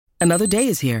Another day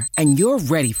is here, and you're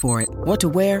ready for it. What to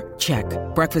wear? Check.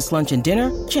 Breakfast, lunch, and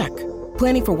dinner? Check.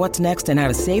 Planning for what's next and how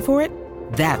to save for it?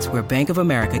 That's where Bank of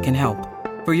America can help.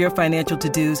 For your financial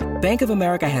to-dos, Bank of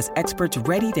America has experts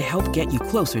ready to help get you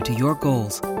closer to your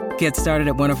goals. Get started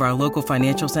at one of our local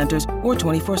financial centers or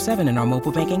 24/7 in our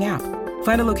mobile banking app.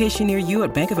 Find a location near you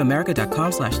at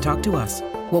bankofamerica.com/talktous.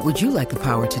 What would you like the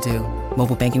power to do?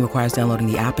 Mobile banking requires downloading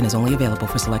the app and is only available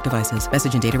for select devices.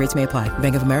 Message and data rates may apply.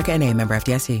 Bank of America N.A., member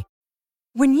FDIC.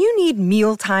 When you need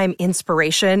mealtime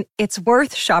inspiration, it's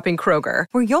worth shopping Kroger,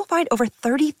 where you'll find over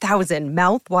 30,000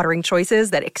 mouth-watering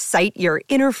choices that excite your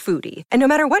inner foodie. And no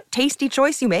matter what tasty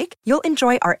choice you make, you'll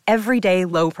enjoy our everyday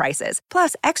low prices,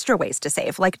 plus extra ways to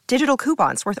save, like digital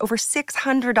coupons worth over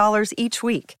 $600 each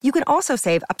week. You can also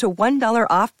save up to $1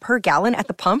 off per gallon at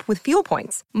the pump with fuel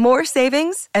points. More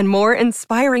savings and more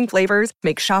inspiring flavors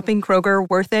make shopping Kroger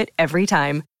worth it every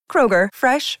time. Kroger,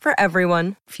 fresh for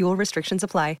everyone. Fuel restrictions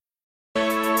apply.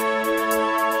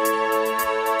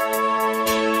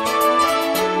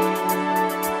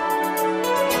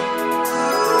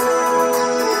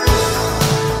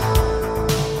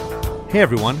 Hey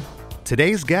everyone,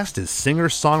 today's guest is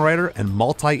singer-songwriter and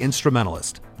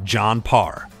multi-instrumentalist John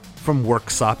Parr from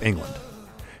Worksop, England.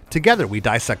 Together we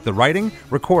dissect the writing,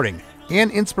 recording, and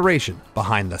inspiration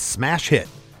behind the smash hit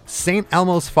St.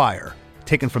 Elmo's Fire,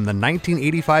 taken from the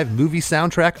 1985 movie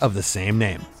soundtrack of the same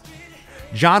name.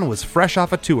 John was fresh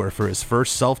off a tour for his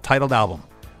first self-titled album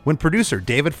when producer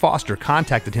David Foster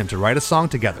contacted him to write a song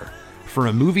together for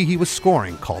a movie he was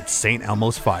scoring called St.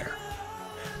 Elmo's Fire.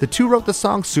 The two wrote the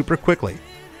song super quickly,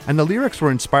 and the lyrics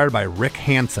were inspired by Rick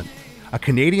Hansen, a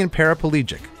Canadian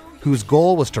paraplegic whose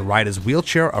goal was to ride his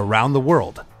wheelchair around the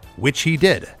world, which he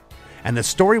did. And the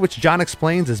story which John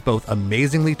explains is both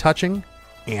amazingly touching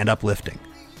and uplifting.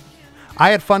 I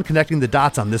had fun connecting the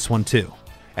dots on this one too,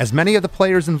 as many of the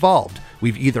players involved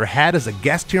we've either had as a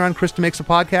guest here on Krista Makes a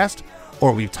Podcast,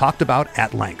 or we've talked about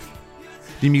at length.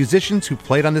 The musicians who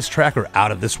played on this track are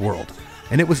out of this world,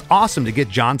 and it was awesome to get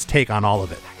John's take on all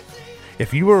of it.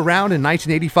 If you were around in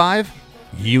 1985,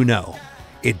 you know,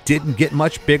 it didn't get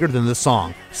much bigger than the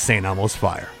song St. Elmo's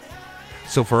Fire.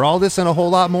 So for all this and a whole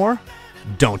lot more,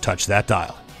 don't touch that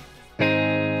dial.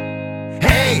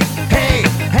 Hey, hey,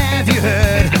 have you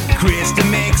heard? Krista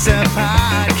Makes a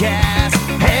Podcast.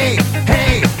 Hey,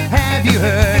 hey, have you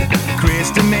heard?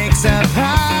 Krista Makes a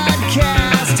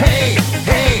Podcast. Hey,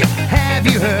 hey, have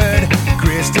you heard?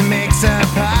 Krista Makes a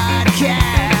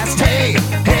Podcast. Hey,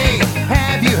 hey,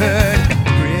 have you heard?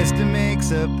 Krista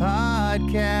Makes a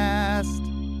Podcast.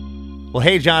 Well,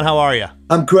 hey, John, how are you?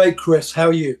 I'm great, Chris. How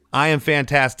are you? I am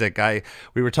fantastic.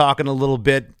 We were talking a little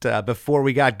bit before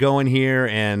we got going here,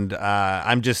 and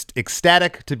I'm just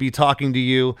ecstatic to be talking to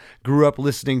you. Grew up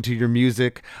listening to your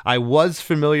music. I was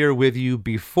familiar with you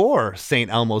before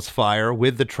St. Elmo's Fire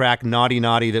with the track Naughty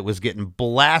Naughty that was getting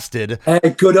blasted.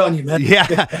 Hey, good on you, man.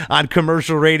 Yeah, on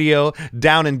commercial radio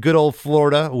down in good old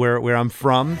Florida, where I'm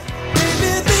from.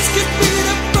 Baby, this could be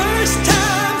the first time.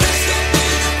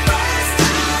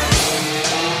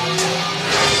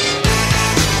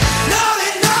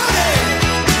 Naughty, naughty,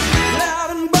 loud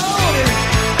and bold.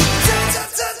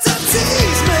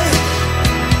 Tease me.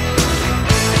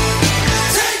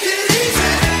 Take it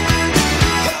easy.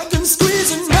 Hug and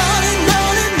squeeze and naughty,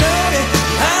 naughty, naughty.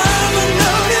 I'm a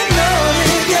naughty,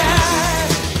 naughty guy.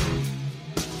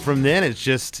 From then, it's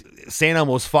just St.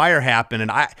 Elmo's Fire happened.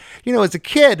 And as a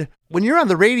kid, when you're on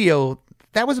the radio,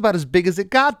 that was about as big as it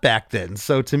got back then.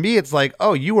 So to me, it's like,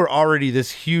 oh, you were already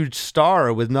this huge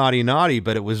star with Naughty Naughty,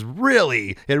 but it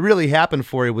really happened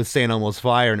for you with St. Elmo's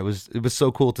Fire, and it was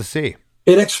so cool to see.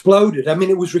 It exploded. I mean,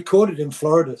 it was recorded in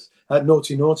Florida at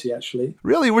Naughty Naughty, actually.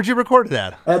 Really? Where'd you record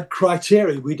that? At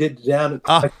Criteria. We did down at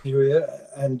Criteria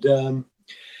and down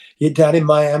in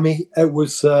Miami. It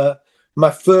was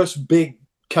my first big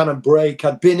kind of break.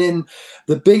 I'd been in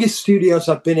the biggest studios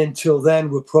I'd been in till then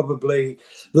were probably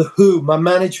The Who. My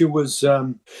manager was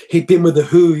he'd been with The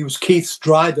Who. He was Keith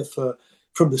Stryder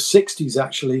from the 60s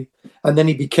actually, and then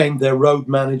he became their road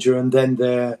manager and then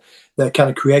their kind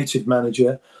of creative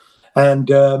manager. And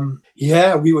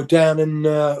we were down in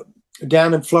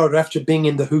Florida after being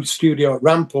in The Who studio at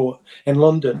Ramport in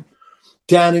London,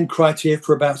 down in Criteria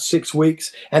for about 6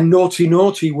 weeks, and Naughty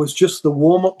Naughty was just the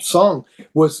warm-up song.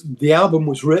 The album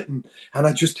was written, and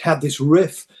I just had this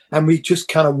riff, and we just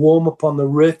kind of warm up on the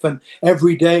riff, and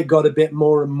every day it got a bit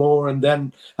more and more, and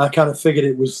then I kind of figured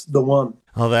it was the one.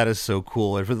 Oh, that is so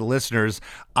cool. And for the listeners,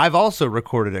 I've also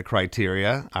recorded at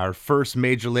Criteria, our first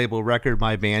major label record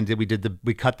my band did.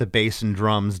 We cut the bass and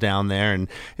drums down there, and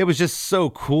it was just so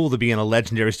cool to be in a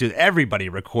legendary studio. Everybody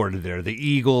recorded there, the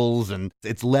Eagles, and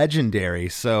it's legendary.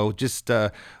 So just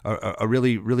a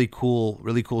really, really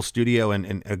cool studio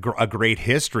and a great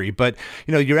history. But,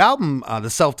 you know, your album, the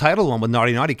self-titled one with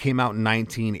Naughty Naughty, came out in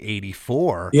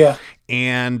 1984. Yeah.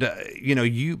 And, you know,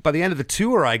 you by the end of the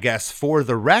tour, I guess, for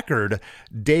the record,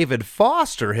 David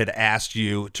Foster had asked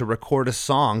you to record a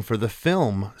song for the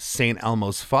film St.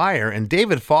 Elmo's Fire. And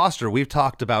David Foster, we've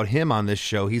talked about him on this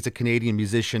show. He's a Canadian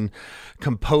musician,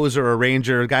 composer,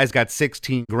 arranger. The guy's got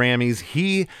 16 Grammys.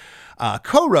 He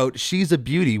co-wrote She's a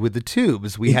Beauty with the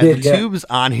Tubes. We had the Tubes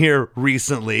on here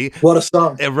recently. What a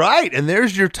song. Right. And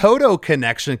there's your Toto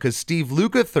connection, because Steve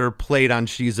Lukather played on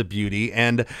She's a Beauty,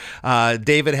 and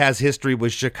David has history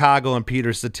with Chicago and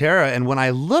Peter Cetera. And when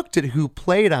I looked at who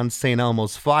played on St.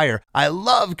 Elmo's Fire, I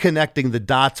love connecting the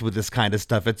dots with this kind of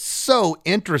stuff. It's so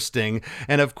interesting.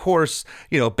 And of course,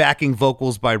 you know, backing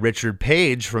vocals by Richard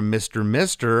Page from Mr.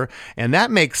 Mister. And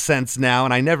that makes sense now.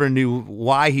 And I never knew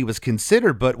why he was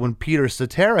considered, but when Peter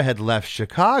Cetera had left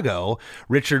Chicago,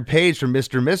 Richard Page from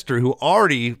Mr. Mister, who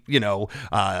already, you know,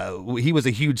 he was a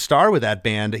huge star with that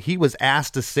band, he was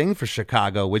asked to sing for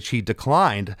Chicago, which he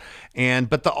declined.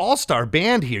 But the all-star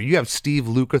band here, you have Steve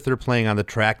Lukather playing on the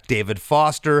track, David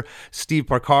Foster, Steve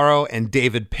Porcaro, and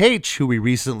David Page, who we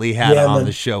recently had on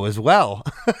the show as well.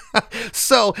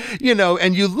 So, you know,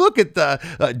 and you look at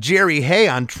the Jerry Hay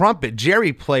on trumpet.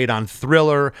 Jerry played on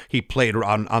Thriller. He played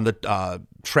on the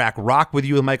track Rock With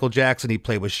You with Michael Jackson. He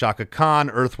played with Shaka Khan,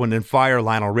 Earth, Wind and Fire,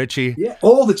 Lionel Richie. Yeah,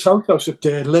 all the Totos up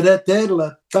there.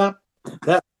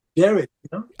 That's Jerry, you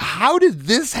know? How did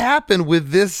this happen with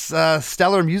this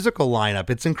stellar musical lineup?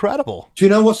 It's incredible. Do you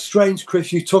know what's strange,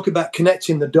 Chris? You talk about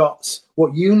connecting the dots.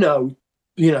 What you know,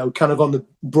 kind of on the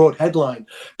broad headline.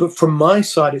 But from my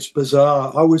side, it's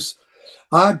bizarre.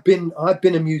 I've been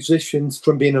a musician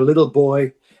from being a little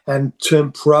boy and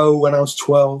turned pro when I was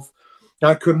 12.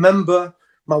 I can remember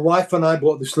my wife and I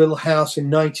bought this little house in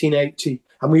 1980,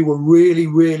 and we were really,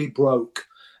 really broke.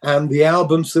 And the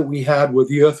albums that we had were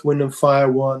the Earth, Wind and Fire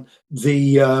one,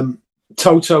 the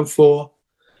Toto 4,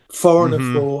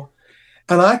 Foreigner 4.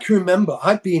 And I can remember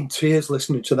I'd be in tears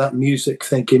listening to that music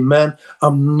thinking, man,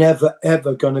 I'm never,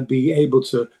 ever going to be able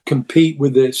to compete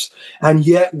with this. And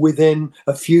yet within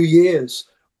a few years,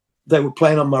 they were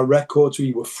playing on my records.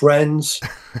 We were friends.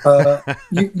 And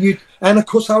of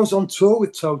course, I was on tour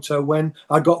with Toto when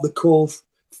I got the call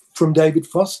from David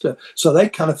Foster. So they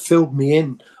kind of filled me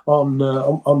in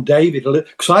on David,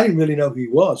 because I didn't really know who he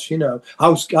was. You know, I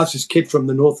was this kid from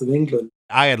the north of England.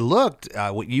 I had looked,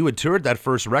 you had toured that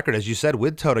first record, as you said,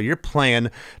 with Toto. You're playing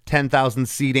 10,000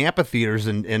 seat amphitheaters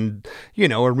and you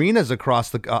know, arenas across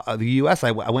the U.S.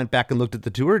 I went back and looked at the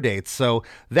tour dates. So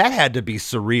that had to be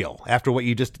surreal after what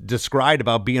you just described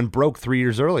about being broke 3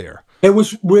 years earlier. It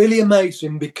was really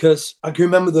amazing because I can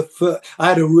remember I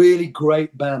had a really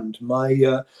great band.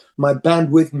 My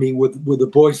band with me were the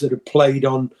boys that had played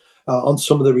on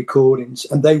some of the recordings,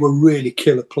 and they were really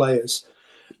killer players.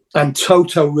 And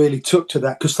Toto really took to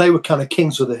that because they were kind of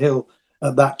kings of the hill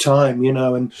at that time, you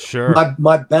know. And sure,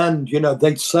 my band, you know,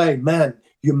 they'd say, "Man,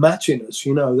 you're matching us,"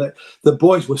 you know. The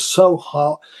boys were so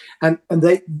hot, and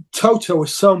Toto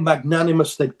was so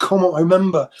magnanimous. They'd come up. I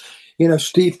remember, you know,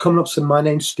 Steve coming up saying, "My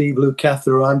name's Steve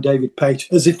Lukather, I'm David Page,"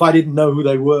 as if I didn't know who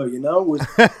they were, you know.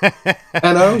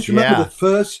 And I always remember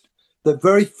the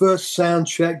very first sound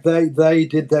check. They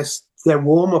did their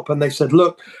warm up, and they said,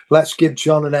 "Look, let's give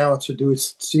John an hour to do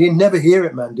his." So you never hear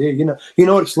it, man, do you? You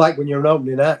know what it's like when you're an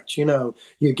opening act. You know,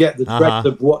 you get the dread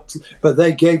of what. But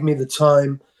they gave me the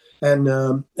time, and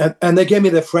they gave me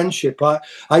their friendship. I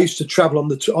used to travel on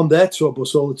their tour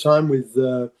bus all the time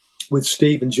with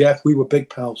Steve and Jeff. We were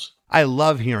big pals. I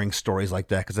love hearing stories like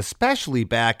that because especially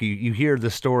back, you hear the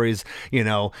stories, you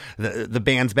know, the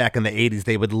bands back in the 80s,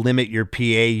 they would limit your PA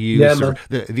use or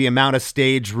the amount of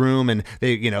stage room, and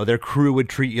they, you know, their crew would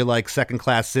treat you like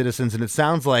second-class citizens. And it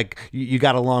sounds like you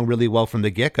got along really well from the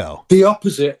get-go. The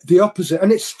opposite.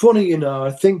 And it's funny, you know,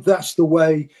 I think that's the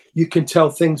way you can tell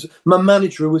things. My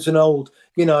manager was he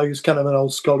was kind of an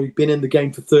old scholar. He'd been in the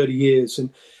game for 30 years.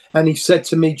 And he said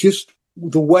to me, just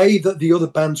the way that the other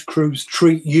band's crews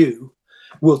treat you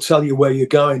will tell you where you're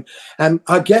going. And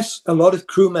I guess a lot of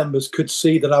crew members could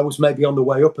see that I was maybe on the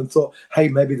way up and thought, hey,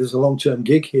 maybe there's a long-term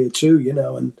gig here too, you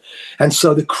know. And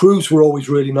so the crews were always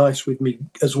really nice with me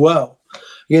as well,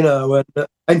 you know. And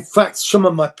in fact, some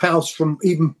of my pals from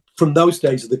from those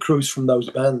days of the crews from those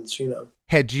bands,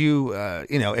 Had you,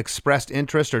 expressed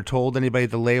interest or told anybody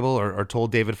at the label or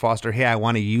told David Foster, hey, I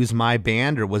want to use my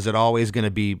band, or was it always going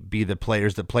to be the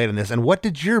players that played on this? And what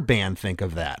did your band think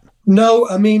of that? No,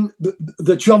 I mean,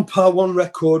 the John Parr One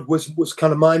record was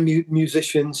kind of my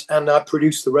musicians, and I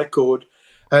produced the record.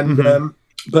 And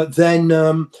but then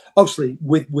obviously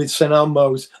with St.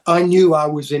 Elmo's, I knew I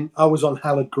was on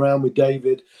hallowed ground with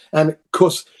David, and of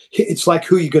course it's like,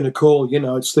 who are you going to call?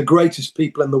 It's the greatest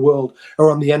people in the world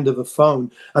are on the end of the phone.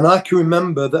 And I can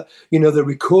remember that the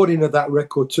recording of that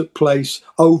record took place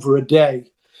over a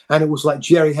day, and it was like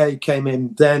Jerry Hay came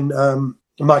in, then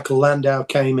Michael Landau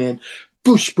came in,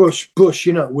 Bush, it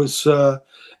was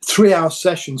 3-hour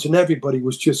sessions, and everybody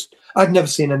was just, I'd never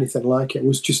seen anything like it. It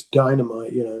was just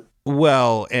dynamite,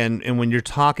 Well, and when you're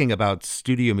talking about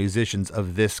studio musicians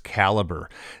of this caliber,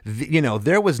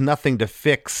 there was nothing to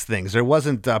fix things. There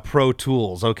wasn't Pro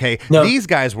Tools, okay? No. These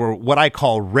guys were what I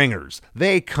call ringers.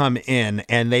 They come in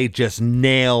and they just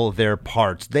nail their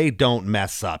parts. They don't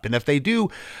mess up. And if they do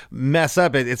mess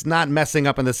up, it's not messing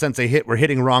up in the sense we're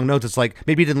hitting wrong notes. It's like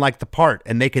maybe you didn't like the part,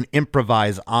 and they can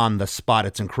improvise on the spot.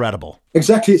 It's incredible.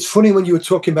 Exactly. It's funny when you were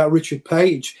talking about Richard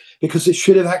Page, because it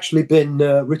should have actually been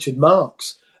Richard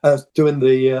Marx doing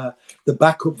the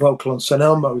backup vocal on St.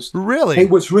 Elmo's. Really? It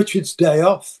was Richard's day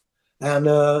off, and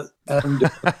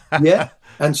yeah,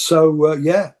 and so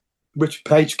Richard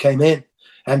Page came in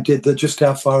and did the Just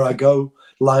How Far I Go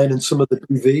line and some of the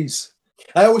PVs.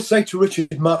 I always say to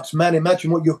Richard Marx, man,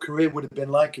 imagine what your career would have been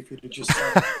like if you'd have just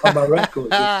sang on my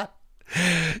record.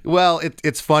 Well,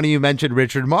 it's funny you mentioned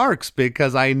Richard Marx,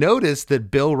 because I noticed that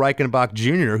Bill Reichenbach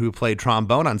Jr., who played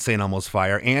trombone on St. Elmo's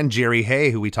Fire, and Jerry Hay,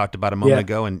 who we talked about a moment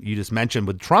ago, and you just mentioned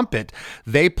with trumpet,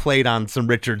 they played on some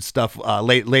Richard stuff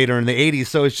later in the 80s.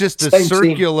 So it's just a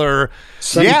circular...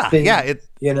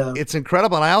 It's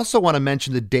incredible. And I also want to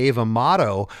mention that Dave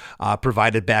Amato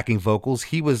provided backing vocals.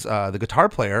 He was the guitar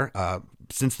player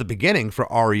since the beginning for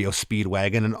REO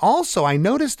Speedwagon. And also I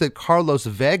noticed that Carlos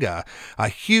Vega, a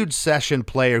huge session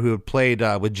player who had played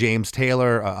with James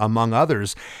Taylor, among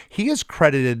others, he is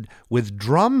credited with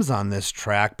drums on this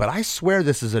track, but I swear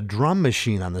this is a drum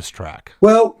machine on this track.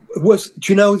 Well,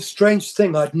 do you know the strange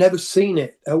thing? I'd never seen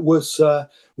it. It was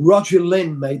Roger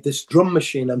Lynn made this drum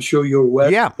machine, I'm sure you're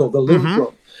aware, called the Lynn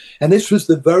drum. And this was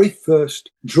the very first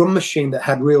drum machine that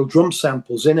had real drum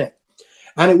samples in it.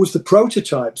 And it was the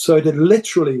prototype. So it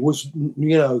literally was, the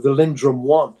Lindrum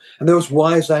 1. And there was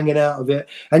wires hanging out of it.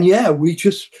 And we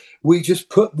just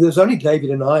put, there's only David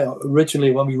and I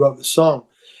originally when we wrote the song.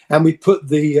 And we put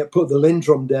the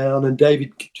Lindrum down, and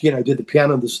David, did the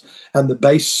piano and the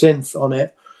bass synth on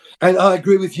it. And I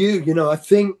agree with you. I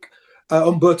think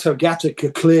Umberto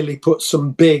Gattaca clearly put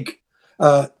some big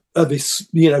of his,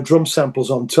 drum samples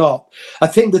on top. I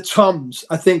think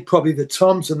probably the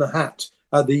toms and the hat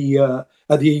are the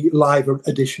live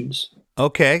editions.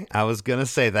 Okay, I was gonna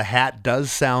say the hat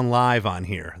does sound live on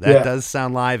here. That does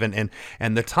sound live, and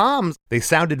the toms, they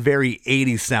sounded very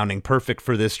 80s sounding, perfect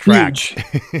for this track.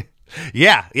 Huge.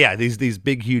 yeah, these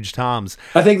big huge toms.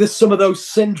 I think there's some of those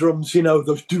syndromes,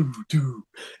 those do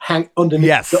hang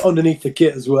underneath underneath the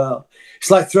kit as well.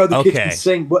 It's like throw the kids and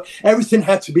sing, but everything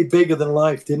had to be bigger than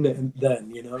life, didn't it? And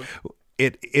then,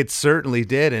 It certainly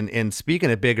did. And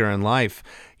speaking of bigger in life,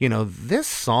 this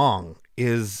song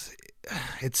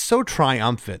it's so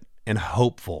triumphant and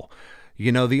hopeful.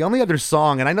 The only other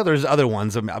song, and I know there's other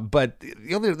ones, but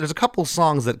there's a couple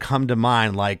songs that come to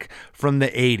mind, like from the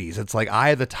 80s. It's like Eye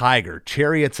of the Tiger,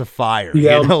 Chariots of Fire,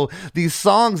 these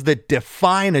songs that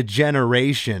define a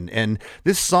generation. And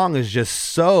this song is just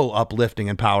so uplifting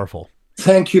and powerful.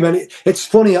 Thank you, man. It's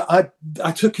funny.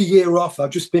 I took a year off.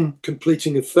 I've just been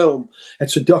completing a film.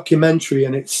 It's a documentary,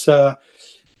 and it's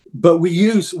but we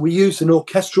use an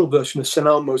orchestral version of St.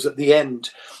 Elmo's at the end,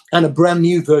 and a brand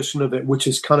new version of it, which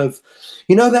is kind of,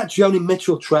 that Joni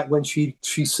Mitchell track when she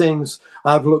sings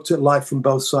 "I've looked at life from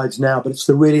both sides now," but it's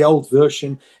the really old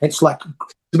version. It's a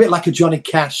bit like a Johnny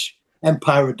Cash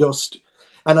Empire of Dust.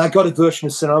 And I got a version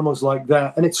of St. Elmo's like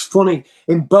that. And it's funny,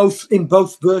 in both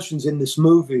versions in this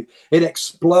movie, it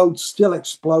still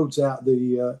explodes out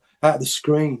the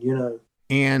screen,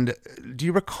 And do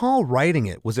you recall writing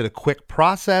it? Was it a quick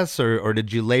process, or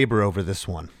did you labor over this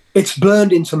one? It's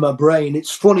burned into my brain.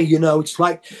 It's funny, it's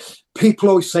like people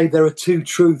always say there are two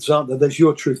truths, aren't there? There's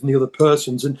your truth and the other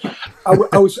person's. And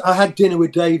I had dinner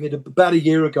with David about a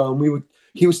year ago, and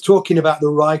he was talking about the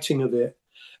writing of it.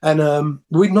 And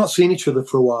we'd not seen each other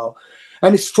for a while.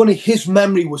 And it's funny, his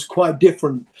memory was quite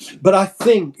different. But I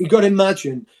think, you got to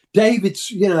imagine,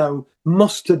 David's,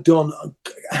 must have done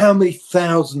how many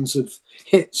thousands of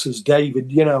hits as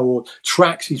David, or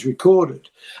tracks he's recorded.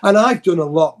 And I've done a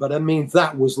lot, but I mean,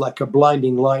 that was like a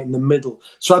blinding light in the middle.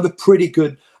 So I have a pretty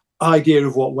good idea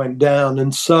of what went down.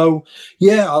 And so,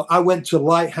 yeah, I went to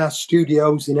Lighthouse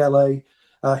Studios in LA.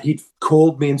 He'd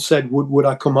called me and said, would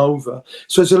I come over?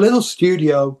 So it's a little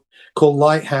studio called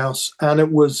Lighthouse, and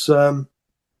it was nearly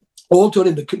all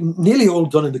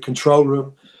done in the control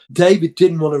room. David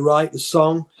didn't want to write the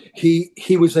song. He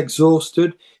was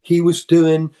exhausted. He was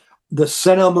doing the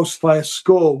St. Elmo's Fire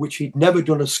score, which he'd never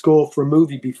done a score for a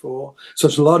movie before. So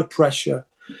it's a lot of pressure.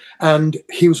 And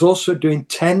he was also doing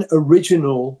 10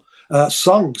 original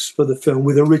songs for the film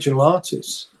with original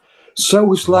artists. So it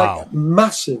was like a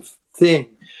massive thing.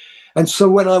 And so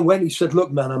when I went, he said,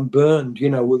 look, man, I'm burned.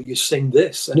 Will you sing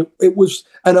this? And it was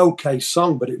an okay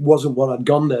song, but it wasn't what I'd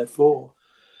gone there for.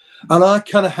 And I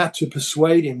kind of had to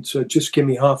persuade him to just give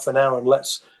me half an hour and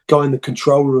let's go in the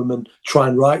control room and try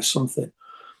and write something.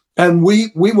 And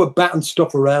we were batting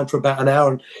stuff around for about an hour,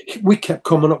 and we kept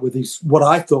coming up with these, what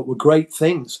I thought were great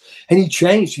things. And he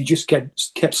changed. He just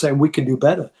kept saying, we can do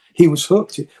better. He was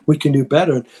hooked. We can do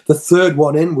better. And the third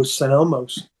one in was St.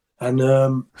 Elmo's. And,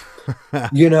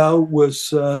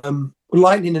 was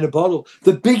lightning in a bottle.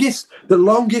 The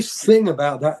longest thing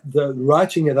about the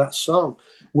writing of that song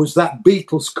was that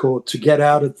Beatles chord to get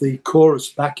out of the chorus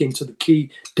back into the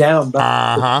key down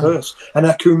back to the verse. And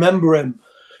I can remember him,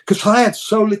 because I had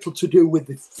so little to do with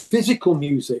the physical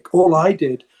music. All I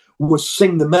did was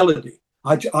sing the melody.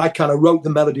 I kind of wrote the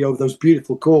melody over those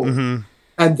beautiful chords. Mm-hmm.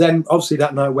 And then obviously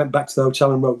that night I went back to the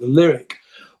hotel and wrote the lyric.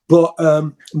 But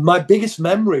my biggest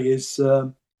memory is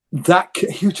that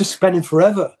he was just spending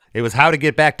forever. It was how to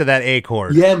get back to that A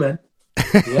chord. Yeah, man.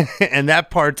 Yeah. And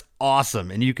that part's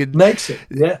awesome. And you could makes it.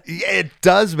 Yeah, it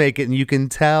does make it. And you can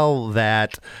tell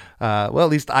that, at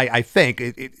least I think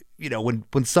it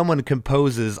when someone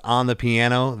composes on the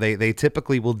piano, they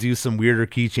typically will do some weirder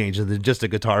key changes than just a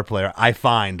guitar player, I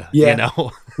find. Yeah,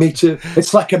 me too.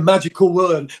 It's like a magical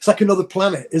world. It's like another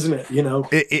planet, isn't it?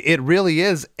 It really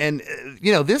is. And,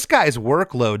 this guy's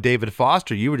workload, David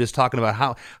Foster, you were just talking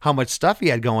about how much stuff he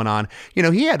had going on.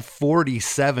 He had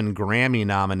 47 Grammy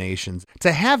nominations.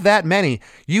 To have that many,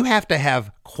 you have to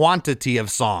have quantity of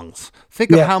songs.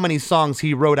 Think of how many songs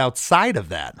he wrote outside of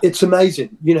that. It's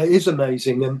amazing. It is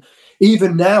amazing. And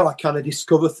even now I kind of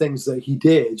discover things that he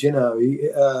did,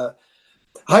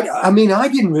 I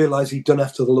didn't realize he'd done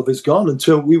After the Love Is Gone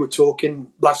until we were talking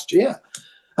last year.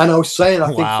 And I was saying,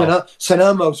 I think St.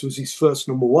 Elmo's was his first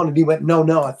number one. And he went,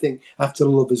 no, I think After the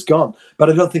Love Is Gone. But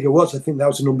I don't think it was. I think that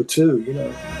was number two,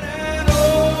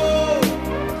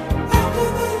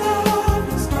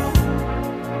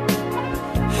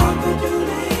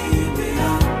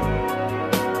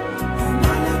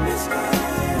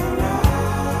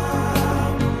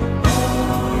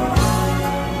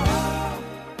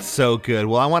 So good.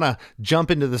 Well, I want to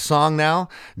jump into the song now.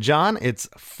 John, it's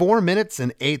 4 minutes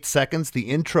and 8 seconds. The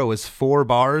intro is 4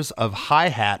 bars of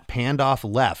hi-hat panned off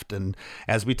left. And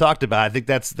as we talked about, I think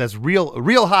that's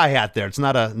real hi-hat there. It's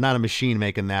not a machine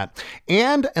making that.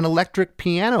 And an electric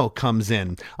piano comes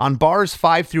in. On bars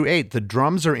 5 through 8, the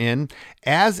drums are in,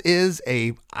 as is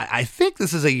I think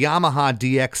this is a Yamaha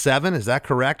DX7. Is that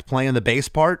correct? Playing the bass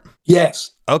part?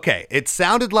 Yes. Okay, it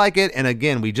sounded like it, and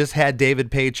again, we just had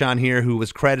David Paich on here, who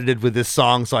was credited with this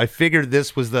song, so I figured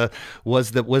this was the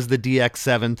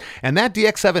DX7, and that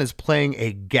DX7 is playing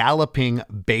a galloping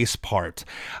bass part.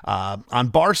 On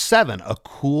bar 7, a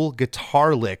cool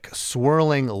guitar lick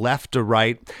swirling left to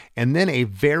right, and then a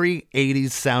very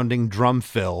 80s sounding drum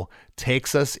fill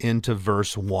takes us into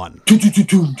verse 1.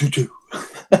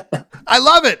 I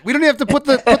love it. We don't even have to put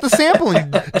the sample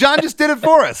in. John just did it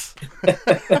for us.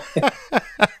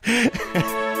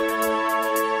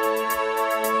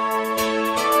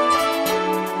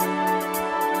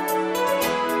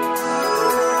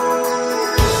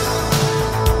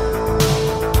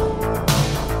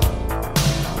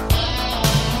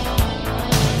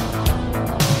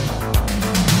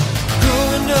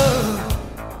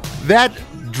 That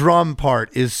drum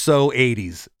part is so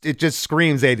 80s. It just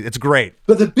screams 80s. It's great.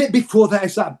 But the bit before that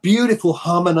is that beautiful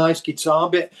harmonized guitar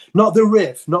bit. Not the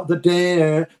riff, not the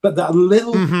dare, but that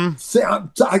little thing.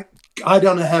 I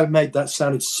don't know how it made that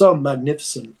sound. It's so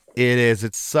magnificent. It is.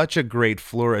 It's such a great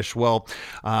flourish. Well,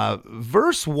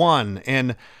 verse 1,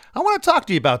 and I want to talk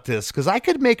to you about this because I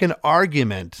could make an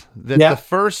argument that the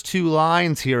first 2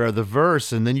 lines here are the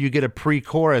verse, and then you get a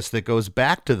pre-chorus that goes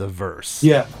back to the verse.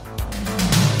 Yeah.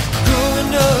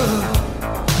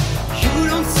 You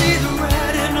don't see the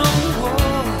writing on the wall.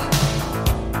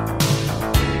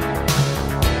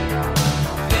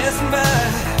 Passing by,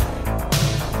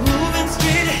 moving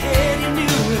straight ahead, you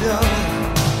knew it all.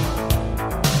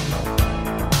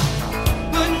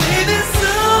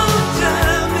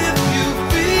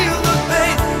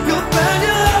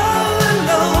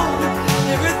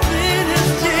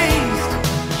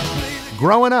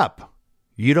 Growing up,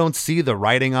 you don't see the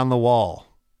writing on the wall.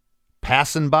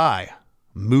 Passing by,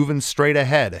 moving straight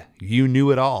ahead, you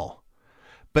knew it all.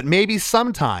 But maybe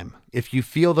sometime, if you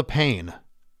feel the pain,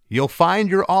 you'll find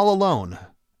you're all alone.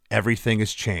 Everything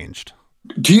has changed.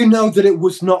 Do you know that it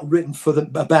was not written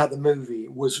about the movie?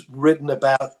 It was written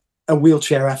about a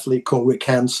wheelchair athlete called Rick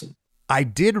Hansen. I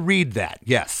did read that,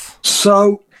 yes.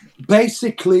 So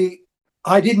basically,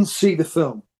 I didn't see the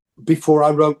film before I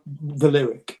wrote the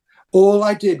lyric. All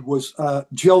I did was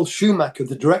Joel Schumacher,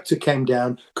 the director, came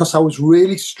down because I was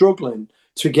really struggling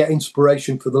to get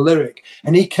inspiration for the lyric.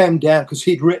 And he came down because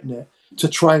he'd written it to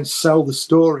try and sell the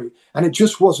story. And it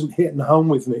just wasn't hitting home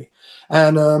with me.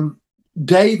 And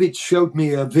David showed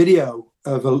me a video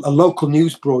of a local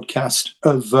news broadcast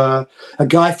of a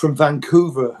guy from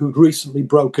Vancouver who'd recently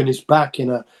broken his back in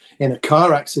a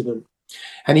car accident.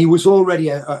 And he was already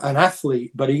an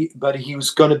athlete, but he was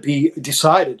going to be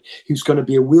decided he was going to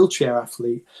be a wheelchair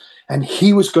athlete. And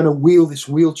he was going to wheel this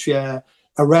wheelchair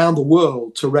around the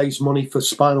world to raise money for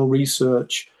spinal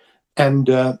research and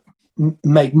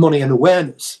make money and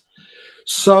awareness.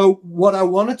 So what I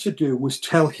wanted to do was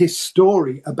tell his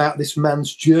story about this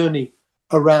man's journey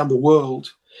around the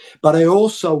world. But I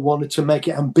also wanted to make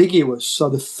it ambiguous so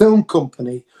the film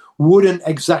company wouldn't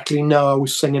exactly know I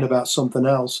was singing about something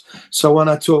else. So when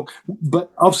I talk,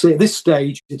 but obviously at this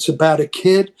stage, it's about a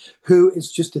kid who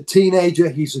is just a teenager.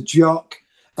 He's a jock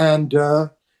and,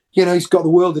 he's got the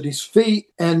world at his feet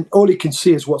and all he can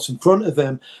see is what's in front of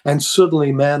him. And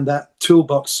suddenly, man, that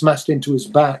toolbox smashed into his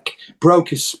back, broke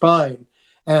his spine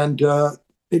and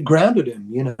it grounded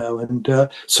him, And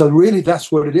so really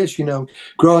that's what it is,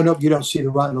 Growing up, you don't see the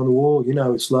writing on the wall,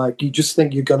 It's like you just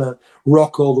think you're going to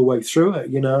rock all the way through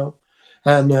it,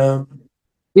 And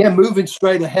moving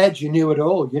straight ahead, you knew it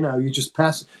all, You just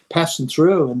passing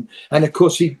through. And of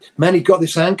course, he got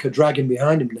this anchor dragging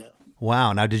behind him now.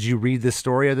 Wow. Now, did you read the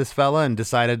story of this fella and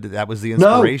decided that was the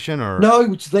inspiration?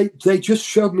 No, they just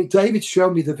showed me, David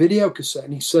showed me the video cassette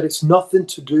and he said, it's nothing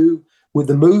to do with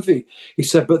the movie. He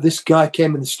said, but this guy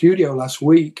came in the studio last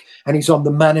week and he's on the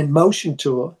Man in Motion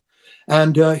tour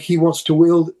and he wants to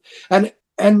wheel. And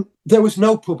there was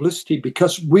no publicity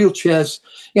because wheelchairs,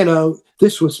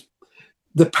 this was,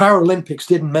 the Paralympics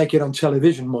didn't make it on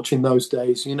television much in those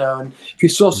days, and if you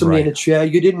saw somebody in a chair,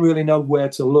 you didn't really know where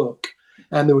to look.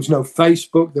 And there was no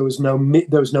Facebook, there was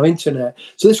no internet.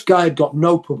 So this guy had got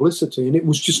no publicity and it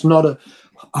was just not a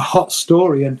hot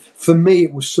story. And for me,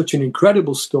 it was such an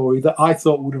incredible story that I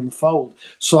thought would unfold.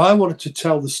 So I wanted to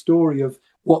tell the story of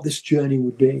what this journey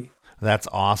would be. That's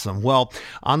awesome. Well,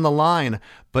 on the line,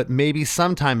 but maybe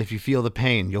sometime if you feel the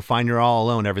pain, you'll find you're all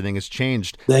alone. Everything has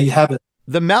changed. There you have it.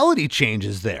 The melody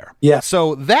changes there. Yeah.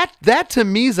 So that to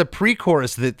me is a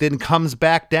pre-chorus that then comes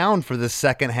back down for the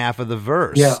second half of the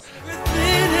verse. Yeah.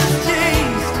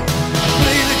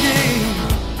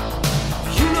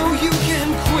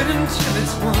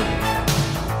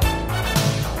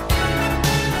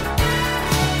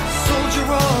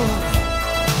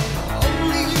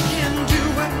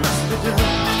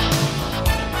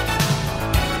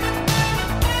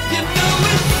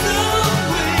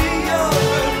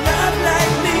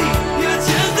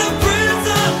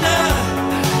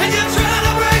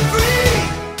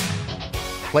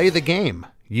 Play the game.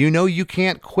 You know you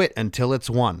can't quit until it's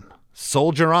won.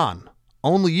 Soldier on.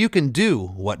 Only you can do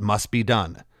what must be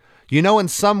done. In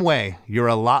some way, you're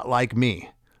a lot like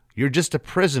me. You're just a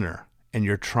prisoner, and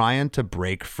you're trying to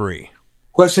break free.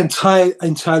 Well, it's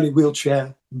entirely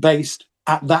wheelchair-based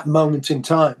at that moment in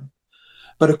time.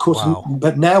 But of course,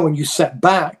 But now when you step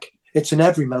back, it's an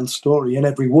everyman's story, an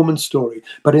every woman's story.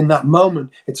 But in that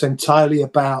moment, it's entirely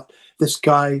about this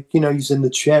guy, he's in the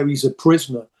chair, he's a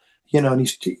prisoner. And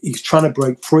he's trying to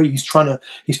break free. He's trying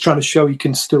to show he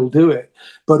can still do it.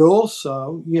 But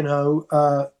also,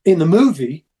 in the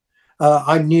movie,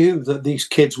 I knew that these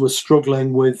kids were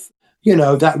struggling with,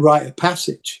 that rite of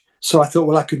passage. So I thought,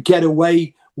 well, I could get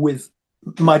away with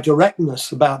my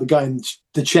directness about the guy in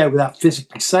the chair without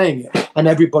physically saying it, and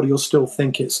everybody will still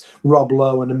think it's Rob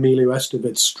Lowe and Emilio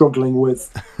Estevez struggling with,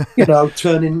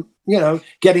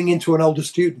 getting into an older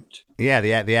student. Yeah,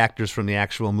 the actors from the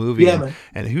actual movie. Yeah,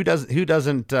 and who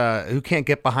can't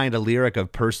get behind a lyric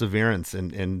of perseverance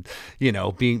and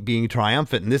being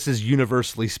triumphant. And this is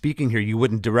universally speaking here. You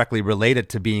wouldn't directly relate it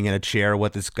to being in a chair,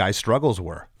 what this guy's struggles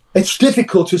were. It's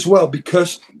difficult as well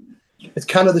because it's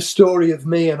kind of the story of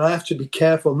me, and I have to be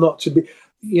careful not to be,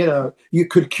 you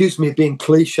could accuse me of being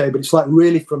cliche, but it's like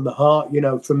really from the heart,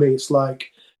 for me, it's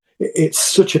like, it's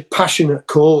such a passionate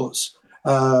cause.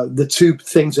 the two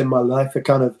things in my life are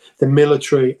kind of the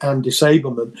military and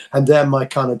disablement, and they're my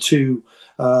kind of two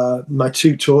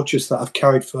torches that I've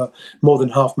carried for more than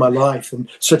half my life. And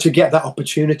so to get that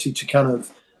opportunity to kind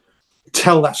of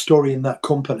tell that story in that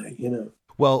company, you know.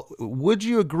 Well, would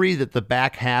you agree that the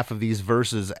back half of these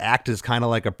verses act as kind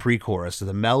of like a pre-chorus? So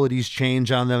the melodies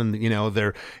change on them, you know,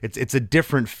 it's a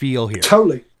different feel here.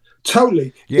 Totally.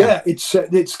 Yeah.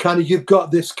 It's kind of, you've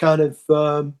got this kind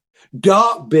of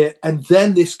dark bit, and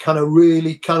then this kind of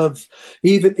really kind of,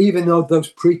 even though those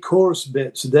pre-chorus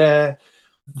bits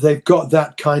they've got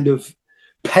that kind of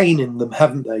pain in them,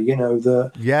 haven't they? You know,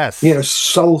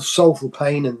 soulful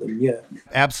pain in them. Yeah,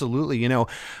 absolutely. You know,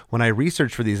 when I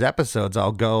research for these episodes,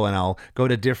 I'll go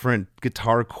to different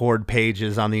guitar chord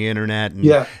pages on the internet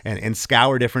and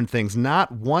scour different things.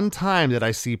 Not one time did I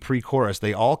see pre-chorus.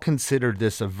 They all considered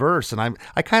this a verse, and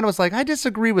I kind of was like, I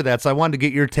disagree with that, so I wanted to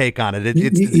get your take on it.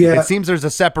 It seems there's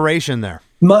a separation there.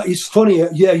 It's funny,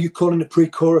 you call it a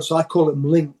pre-chorus, I call them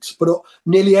links, but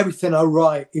nearly everything I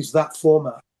write is that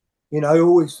format. You know, I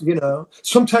always, you know,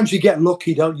 sometimes you get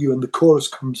lucky, don't you? And the chorus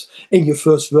comes in your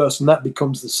first verse and that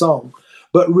becomes the song.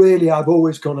 But really, I've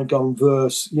always gone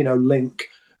verse, you know, link,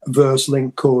 verse,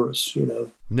 link, chorus, you know.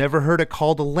 Never heard it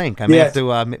called a link. I may have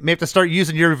to start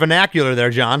using your vernacular there,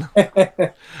 John.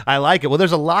 I like it. Well,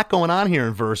 there's a lot going on here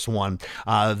in verse 1.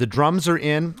 The drums are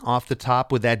in off the top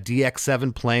with that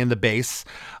DX7 playing the bass,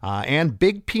 and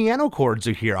big piano chords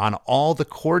are here on all the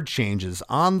chord changes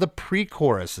on the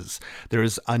pre-choruses.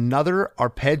 There's another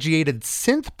arpeggiated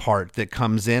synth part that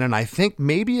comes in, and I think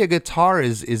maybe a guitar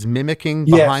is mimicking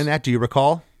behind that. Do you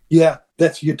recall? Yeah,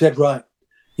 you're dead right.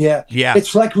 Yeah.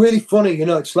 It's like really funny, you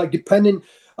know. It's like depending.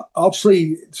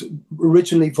 Obviously, it's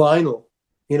originally vinyl,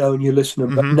 you know, and you're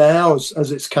listening. But now,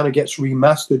 as it's kind of gets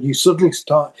remastered, you suddenly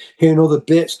start hearing other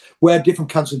bits where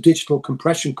different kinds of digital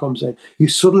compression comes in. You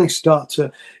suddenly start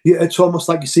to. It's almost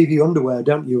like you see the underwear,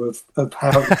 don't you, of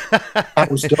how it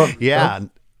was done. Yeah. Right?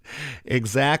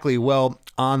 Exactly. Well,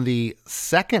 on the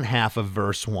second half of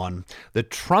verse 1, the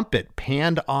trumpet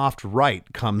panned off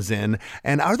right comes in.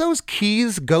 And are those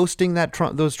keys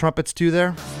ghosting those trumpets too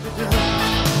there?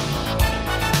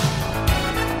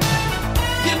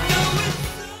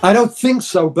 I don't think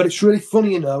so, but it's really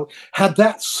funny, you know. Had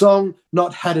that song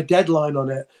not had a deadline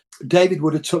on it, David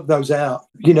would have took those out.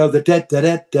 You know, the da da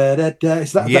da da da da.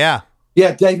 Is that? Yeah.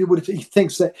 Yeah, David would have.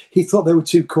 He thought they were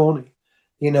too corny.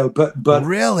 You know, but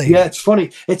really, yeah, it's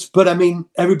funny. But I mean,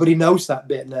 everybody knows that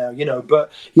bit now. You know,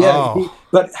 but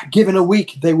but given a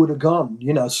week, they would have gone.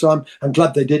 You know, so I'm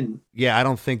glad they didn't. Yeah, I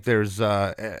don't think there's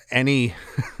any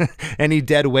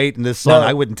dead weight in this song. No.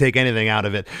 I wouldn't take anything out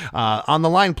of it. On the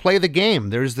line, play the game.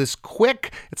 There's this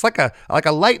quick. It's like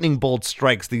a lightning bolt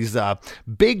strikes. These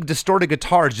big distorted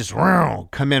guitars just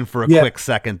come in for a quick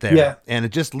second there, and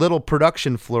it just little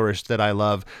production flourish that I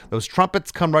love. Those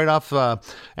trumpets come right off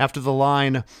after the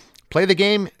line. Play the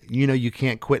game, you know you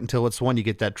can't quit until it's won. You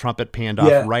get that trumpet panned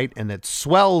off right, and it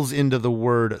swells into the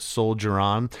word soldier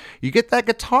on. You get that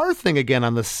guitar thing again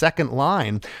on the second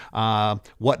line.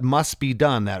 What must be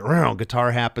done, that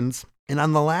guitar happens. And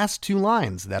on the last two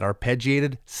lines, that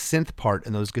arpeggiated synth part,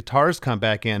 and those guitars come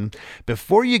back in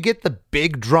before you get the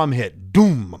big drum hit,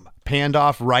 doom, panned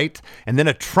off right, and then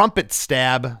a trumpet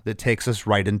stab that takes us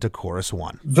right into chorus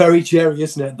 1. Very Jerry,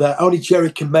 isn't it? That only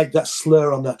Jerry can make that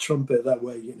slur on that trumpet that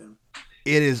way, you know.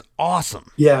 It is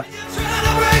awesome. Yeah.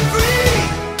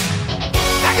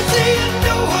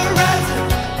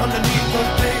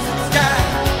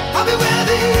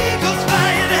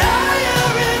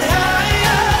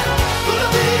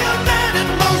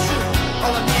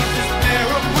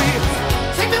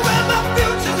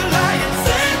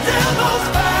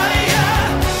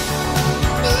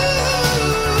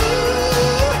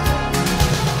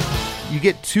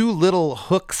 Get two little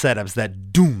hook setups,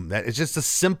 that doom, that is just a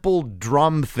simple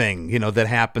drum thing, you know, that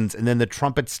happens, and then the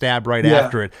trumpet stab right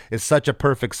after it is such a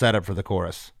perfect setup for the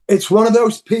chorus. It's one of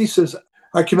those pieces.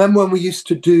 I can remember when we used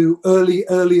to do early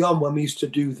on when we used to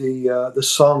do the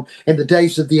song in the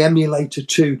days of the Emulator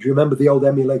 2. Do you remember the old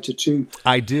Emulator 2?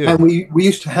 I do. And we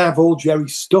used to have all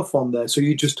Jerry's stuff on there, so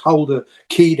you just hold a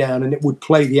key down and it would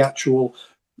play the actual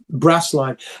brass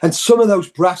line. And some of those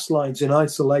brass lines in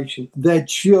isolation, they're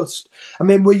just, I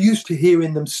mean, we're used to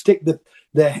hearing them stick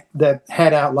their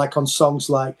head out like on songs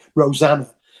like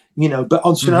Rosanna, you know, but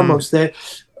on St. Amos,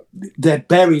 they're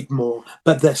buried more,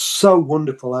 but they're so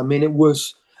wonderful. I mean,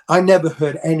 I never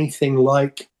heard anything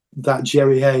like that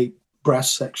Jerry Hay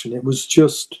brass section. It was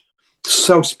just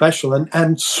so special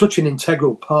and such an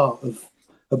integral part of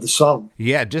the song.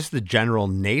 Yeah, just the general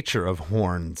nature of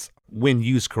horns. when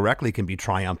used correctly, can be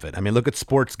triumphant. I mean, look at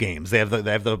sports games. They have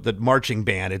the marching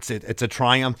band. It's a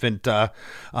triumphant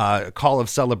call of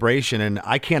celebration, and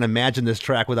I can't imagine this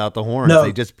track without the horns. No.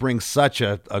 They just bring such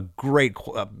a great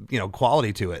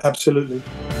quality to it. Absolutely.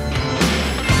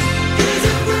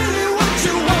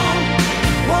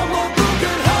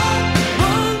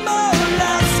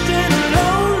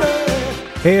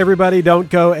 Hey everybody, don't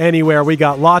go anywhere. We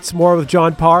got lots more with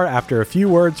John Parr after a few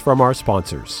words from our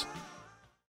sponsors.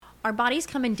 Our bodies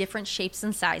come in different shapes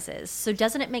and sizes, so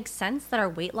doesn't it make sense that our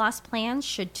weight loss plans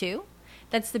should too?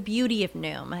 That's the beauty of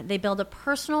Noom. They build a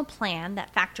personal plan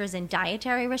that factors in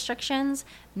dietary restrictions,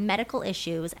 medical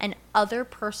issues, and other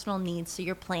personal needs so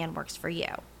your plan works for you.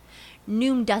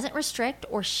 Noom doesn't restrict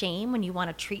or shame when you want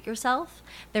to treat yourself.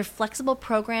 Their flexible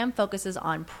program focuses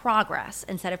on progress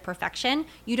instead of perfection.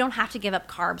 You don't have to give up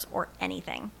carbs or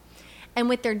anything. And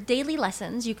with their daily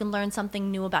lessons, you can learn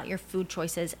something new about your food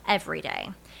choices every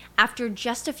day. After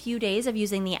just a few days of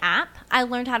using the app, I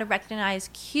learned how to recognize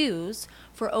cues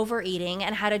for overeating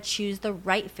and how to choose the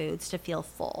right foods to feel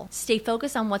full. Stay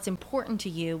focused on what's important to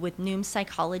you with Noom's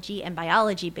psychology and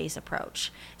biology-based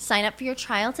approach. Sign up for your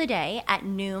trial today at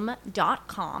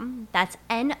Noom.com. That's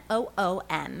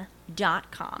Noom.com.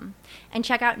 And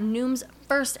check out Noom's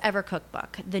first ever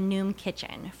cookbook, The Noom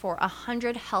Kitchen, for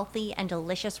 100 healthy and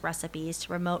delicious recipes to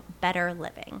promote better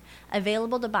living.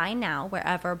 Available to buy now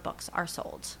wherever books are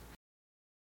sold.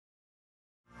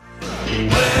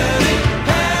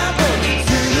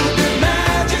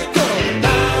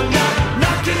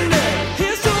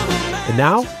 And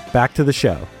now, back to the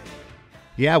show.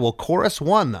 Yeah, well, chorus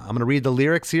 1. I'm going to read the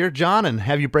lyrics here, John, and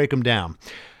have you break them down.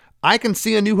 I can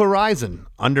see a new horizon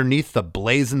underneath the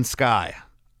blazing sky.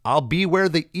 I'll be where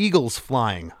the eagle's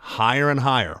flying, higher and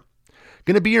higher.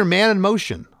 Gonna be your man in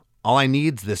motion. All I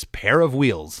need's this pair of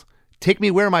wheels. Take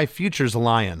me where my future's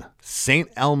lying. St.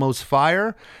 Elmo's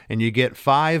fire, and you get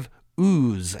 5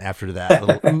 oohs after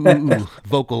that. Little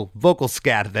ooh, vocal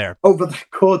scat there. Over that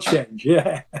chord change,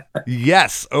 yeah.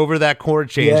 Yes, over that chord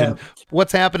change. Yeah. And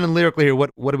what's happening lyrically here?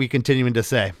 What are we continuing to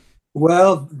say?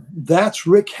 Well, that's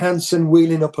Rick Hansen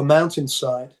wheeling up a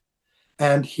mountainside,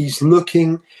 and he's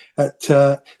looking at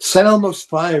St. Elmo's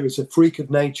fire is a freak of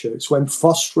nature. It's when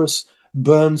phosphorus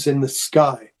burns in the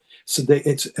sky. So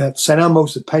it's St.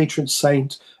 Elmo's the patron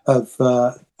saint of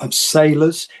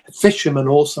sailors, fishermen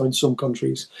also in some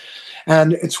countries.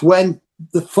 And it's when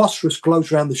the phosphorus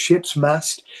glows around the ship's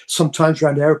mast, sometimes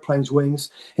around airplanes' wings.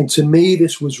 And to me,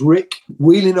 this was Rick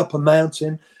wheeling up a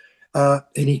mountain, and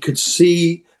he could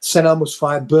see St. Elmo's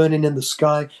fire burning in the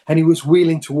sky, and he was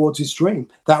wheeling towards his dream.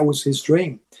 That was his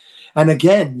dream. And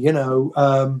again,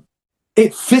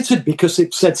 it fitted because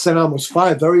it said St. Elmo's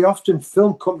fire. Very often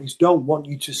film companies don't want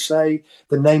you to say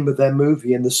the name of their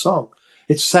movie in the song.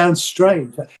 It sounds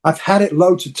strange. I've had it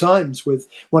loads of times with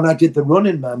when I did the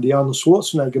Running Man, the Arnold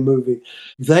Schwarzenegger movie.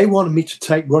 They wanted me to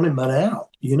take Running Man out,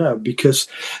 because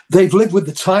they've lived with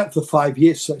the title for 5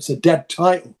 years, so it's a dead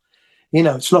title.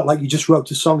 It's not like you just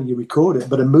wrote a song and you record it,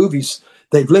 but in movies,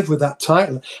 they've lived with that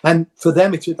title. And for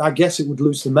them, I guess it would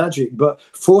lose the magic. But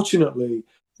fortunately,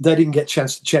 they didn't get a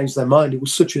chance to change their mind. It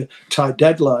was such a tight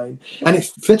deadline. And it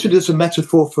fitted as a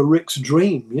metaphor for Rick's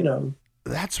dream,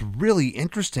 That's really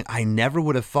interesting. I never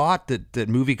would have thought that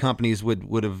movie companies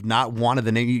would have not wanted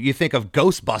the name. You think of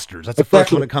Ghostbusters. That's the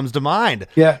first one that comes to mind.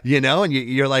 Yeah. And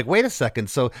you're like, wait a second.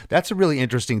 So that's a really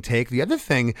interesting take. The other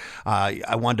thing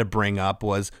I wanted to bring up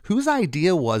was, whose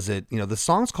idea was it? The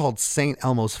song's called St.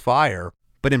 Elmo's Fire,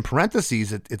 but in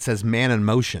parentheses, it says Man in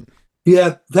Motion.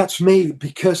 Yeah, that's me,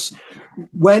 because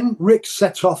when Rick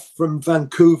set off from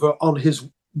Vancouver on his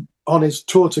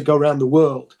tour to go around the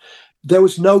world, there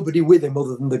was nobody with him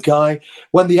other than the guy.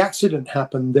 When the accident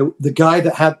happened, the guy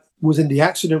that was in the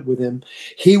accident with him,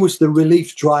 he was the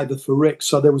relief driver for Rick.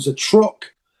 So there was a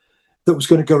truck that was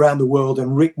going to go around the world,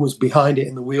 and Rick was behind it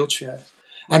in the wheelchair.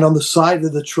 And on the side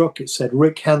of the truck, it said,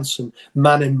 Rick Hansen,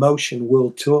 Man in Motion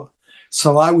World Tour.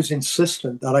 So I was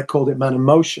insistent that I called it Man in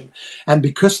Motion. And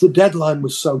because the deadline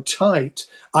was so tight,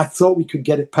 I thought we could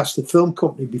get it past the film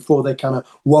company before they kind of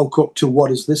woke up to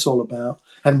what is this all about?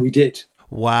 And we did.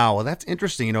 Wow, well, that's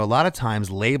interesting. A lot of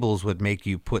times labels would make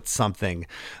you put something,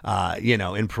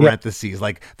 in parentheses,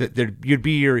 like you'd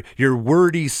be your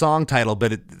wordy song title,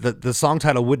 but the song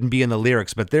title wouldn't be in the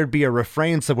lyrics, but there'd be a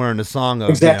refrain somewhere in the song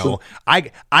of, exactly.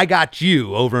 I got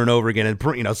you over and over again,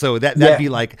 and so that'd be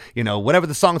like, whatever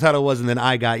the song title was, and then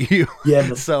I got you.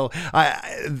 Yeah. So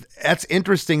that's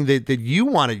interesting that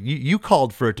you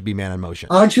called for it to be Man in Motion.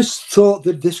 I just thought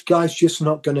that this guy's just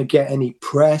not going to get any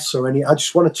press or I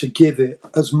just wanted to give it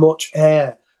as much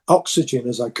oxygen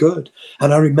as I could.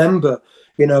 And I remember,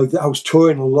 I was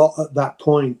touring a lot at that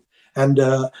point, And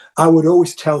I would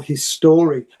always tell his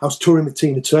story. I was touring with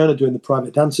Tina Turner doing the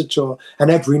Private Dancer tour, and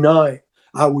every night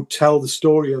I would tell the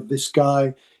story of this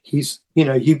guy. He's, you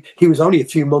know, he was only a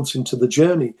few months into the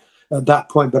journey at that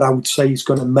point, but I would say he's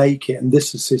going to make it, and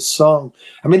this is his song.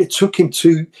 I mean, it took him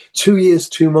two years,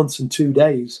 2 months, and 2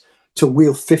 days to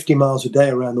wheel 50 miles a day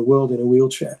around the world in a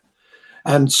wheelchair.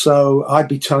 And so I'd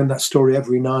be telling that story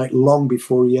every night, long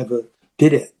before he ever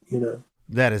did it, you know.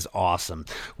 That is awesome.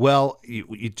 Well,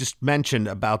 you just mentioned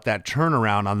about that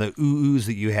turnaround on the oohs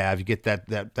that you have. You get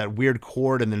that weird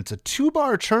chord, and then it's a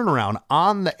 2-bar turnaround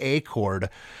on the A chord.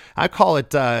 I call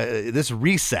it this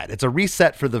reset. It's a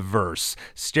reset for the verse.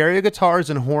 Stereo guitars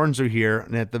and horns are here,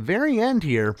 and at the very end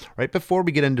here, right before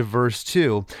we get into verse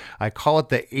 2, I call it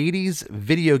the 80s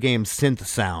video game synth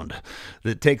sound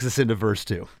that takes us into verse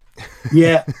 2.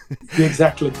 Yeah,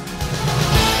 exactly.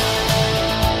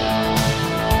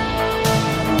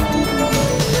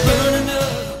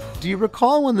 Do you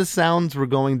recall when the sounds were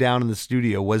going down in the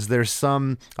studio? Was there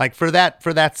some, like, for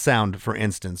that sound, for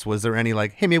instance, was there any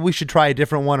like, hey, maybe we should try a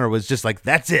different one, or was just like,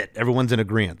 that's it, everyone's in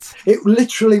agreement? It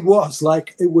literally was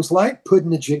like, it was like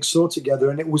putting a jigsaw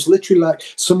together, and it was literally like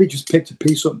somebody just picked a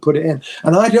piece up and put it in.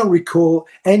 And I don't recall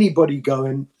anybody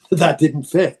going, that didn't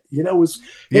fit, you know.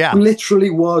 It literally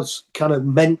was kind of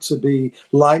meant to be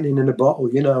lightning in a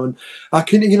bottle, you know. And I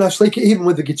can, you know, it's like even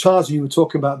with the guitars, you were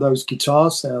talking about those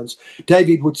guitar sounds.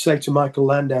 David would say to Michael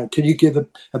Landau, can you give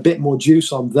a bit more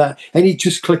juice on that? And he'd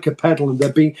just click a pedal, and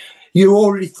there'd be, you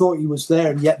already thought he was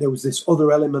there, and yet there was this other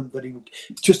element that he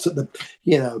just at the,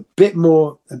 you know, a bit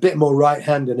more right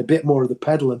hand and a bit more of the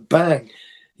pedal, and bang,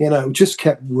 you know, it just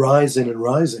kept rising and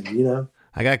rising, you know.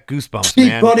 I got goosebumps, Steve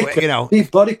man. Bodica, you know,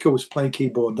 Steve Bodica was playing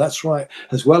keyboard. That's right,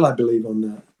 as well, I believe, on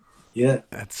that. Yeah,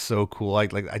 that's so cool. I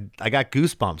got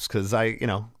goosebumps because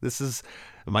this is,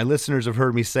 my listeners have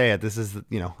heard me say it. This is,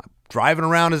 you know, driving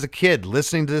around as a kid,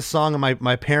 listening to this song in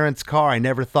my parents' car. I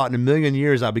never thought in a million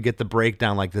years I would get the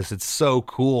breakdown like this. It's so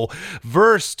cool.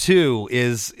 Verse 2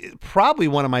 is probably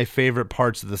one of my favorite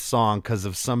parts of the song because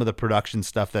of some of the production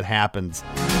stuff that happens.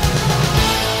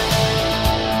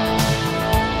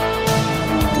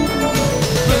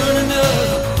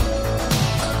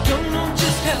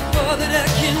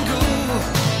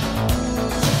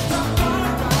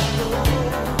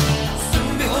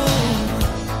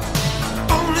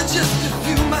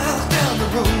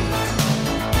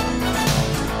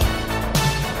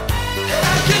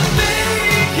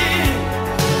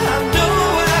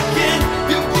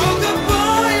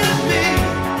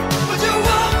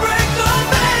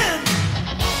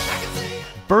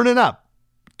 Burning up.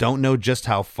 Don't know just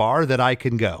how far that I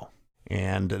can go.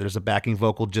 And there's a backing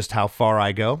vocal, just how far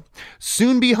I go.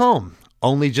 Soon be home.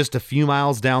 Only just a few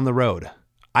miles down the road.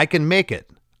 I can make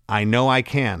it. I know I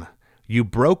can. You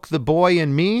broke the boy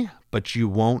in me, but you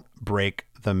won't break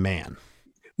the man.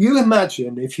 You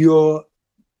imagine if you're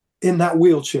in that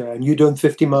wheelchair and you're doing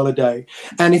 50 miles a day,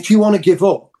 and if you want to give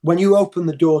up, when you open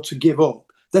the door to give up,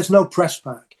 there's no press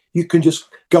back. You can just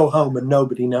go home and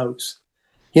nobody knows.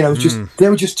 You know, they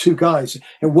were just two guys.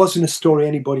 It wasn't a story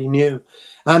anybody knew.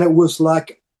 And it was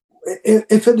like,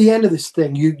 if at the end of this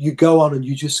thing, you go on and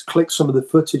you just click some of the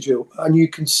footage up, and you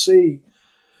can see,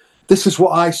 this is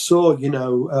what I saw, you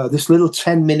know, this little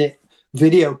 10-minute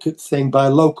video thing by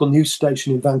a local news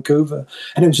station in Vancouver.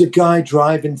 And it was a guy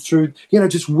driving through, you know,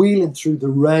 just wheeling through the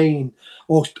rain,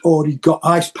 or he got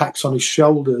ice packs on his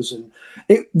shoulders. And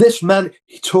this man,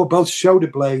 he tore both shoulder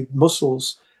blade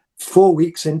muscles 4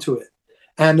 weeks into it.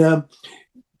 And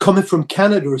coming from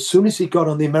Canada, as soon as he got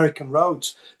on the American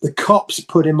roads, the cops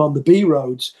put him on the B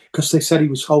roads because they said he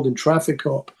was holding traffic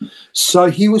up. So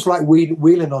he was like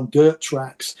wheeling on dirt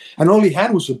tracks, and all he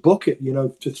had was a bucket, you know,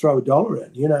 to throw a dollar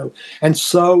in, you know. And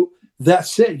so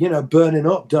that's it, you know, burning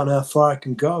up, don't know how far I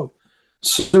can go.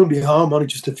 Soon be home, only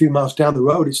just a few miles down the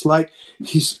road. It's like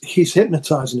he's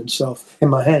hypnotizing himself in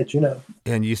my head, you know.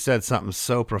 And you said something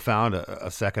so profound a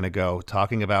second ago,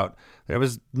 talking about there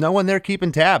was no one there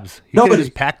keeping tabs. He could have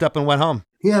just packed up and went home.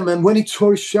 Yeah, man. When he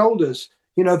tore his shoulders,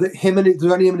 you know, there's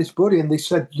only him and his buddy, and they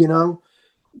said, you know,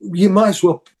 you might as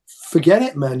well forget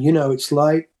it, man. You know, it's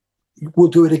like, we'll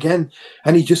do it again.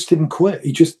 And he just didn't quit.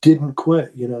 He just didn't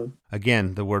quit, you know.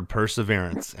 Again, the word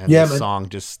perseverance, and this song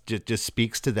just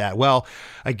speaks to that. Well,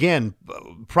 again,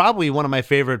 probably one of my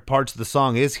favorite parts of the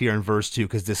song is here in verse 2,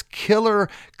 because this killer,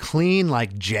 clean,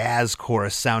 like jazz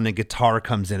chorus sounding guitar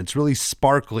comes in. It's really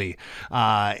sparkly,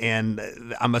 and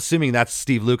I'm assuming that's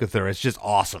Steve Lukather. It's just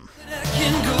awesome.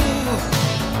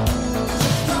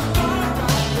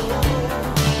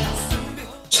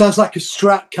 Sounds like a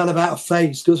Strat kind of out of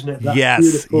phase, doesn't it? That yes,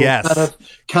 beautiful yes.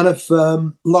 Kind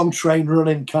of long train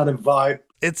running kind of vibe.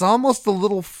 It's almost a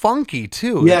little funky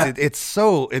too. Yeah. It's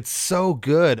so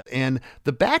good. And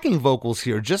the backing vocals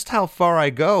here, just how far I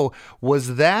go,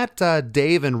 was that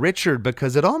Dave and Richard?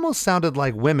 Because it almost sounded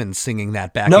like women singing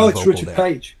that backing vocal. No, it's Richard there.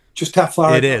 Page. Just how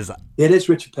far it is. It is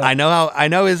Richard Page. I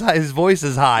know his voice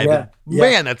is high, Yeah, but yeah.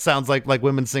 man, that sounds like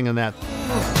women singing that.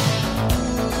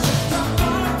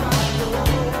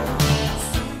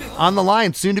 On the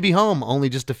line, soon to be home, only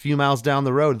just a few miles down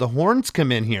the road. The horns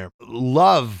come in here.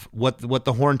 Love what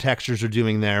the horn textures are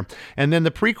doing there. And then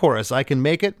the pre-chorus, I can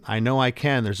make it, I know I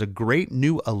can. There's a great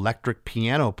new electric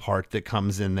piano part that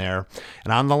comes in there.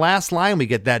 And on the last line, we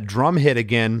get that drum hit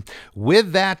again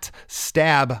with that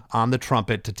stab on the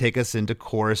trumpet to take us into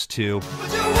chorus 2. But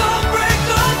you won't break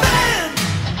the band.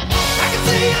 I can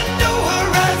see a new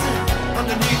horizon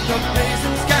underneath the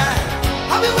blazing sky.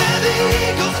 I'll be where the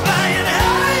eagles flying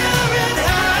higher and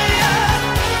higher.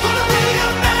 Gonna be a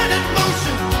man in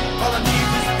motion. All I need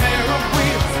is a pair of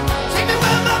wheels. Take me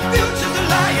where my future's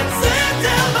lying. Send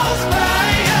Elmo's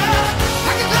fire.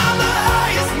 I can climb the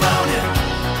highest mountain,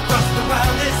 cross the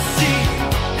wildest sea.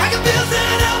 I can feel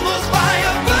St. Elmo's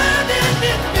fire burning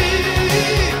in me.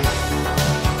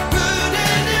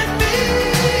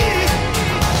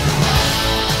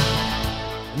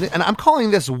 And I'm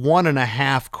calling this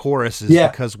 1.5 choruses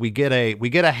because we get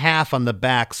a half on the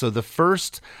back. So the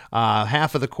first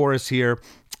half of the chorus here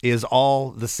is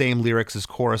all the same lyrics as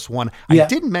chorus 1. I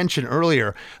didn't mention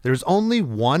earlier, there's only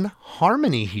one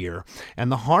harmony here,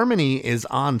 and the harmony is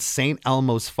on St.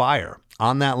 Elmo's Fire.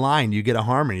 On that line, you get a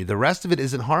harmony. The rest of it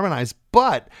isn't harmonized,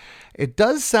 but it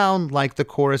does sound like the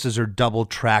choruses are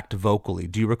double-tracked vocally.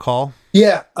 Do you recall?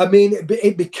 Yeah, I mean,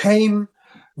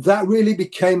 that really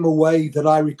became a way that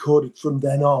I recorded from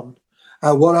then on.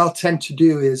 What I'll tend to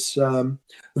do is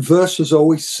verses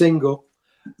always single.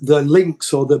 The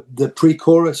links or the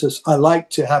pre-choruses, I like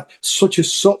to have such a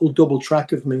subtle double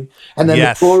track of me. And then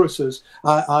the choruses,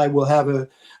 I will have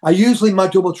usually my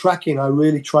double tracking, I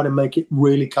really try to make it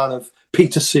really kind of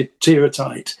Peter Cetera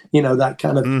tight, that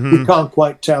kind of, you can't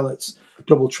quite tell it's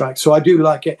double track. So I do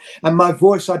like it. And my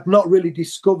voice, I'd not really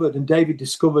discovered, and David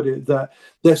discovered it, that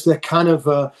there's the kind of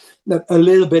a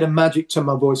little bit of magic to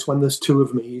my voice when there's two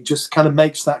of me. It just kind of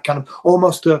makes that kind of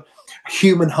almost a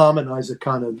human harmonizer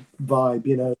kind of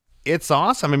vibe, It's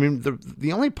awesome. I mean,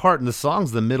 the only part in the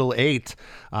song's the middle 8,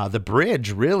 the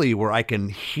bridge, really, where I can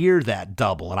hear that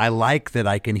double. And I like that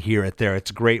I can hear it there. It's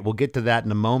great. We'll get to that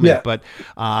in a moment. Yeah. But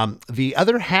the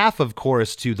other half of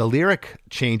chorus 2, the lyric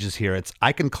changes here. It's,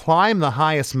 I can climb the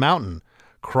highest mountain,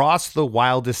 cross the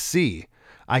wildest sea.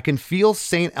 I can feel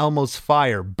St. Elmo's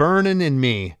fire burning in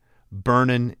me,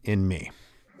 burning in me.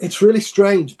 It's really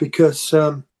strange because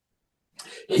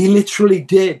he literally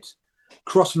did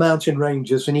cross mountain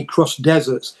ranges and he crossed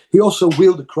deserts. He also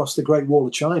wheeled across the Great Wall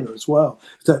of China as well.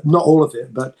 So not all of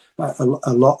it, but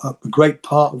a great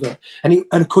part of it. And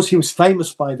of course he was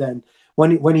famous by then.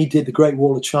 When he did the Great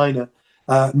Wall of China,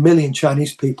 a million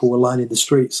Chinese people were lining the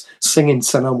streets singing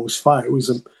St. Elmo's Fire. It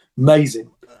was amazing.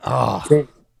 Oh,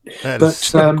 that is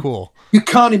so cool. You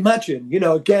can't imagine,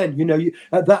 again,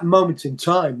 at that moment in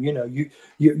time,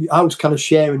 I was kind of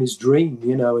sharing his dream,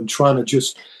 and trying to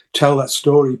just tell that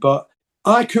story. But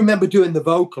I can remember doing the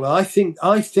vocal. I think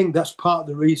that's part of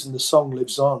the reason the song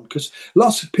lives on, because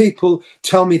lots of people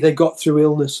tell me they got through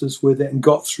illnesses with it and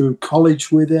got through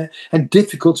college with it and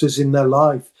difficulties in their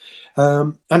life.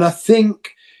 And I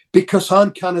think because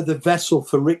I'm kind of the vessel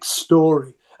for Rick's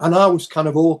story and I was kind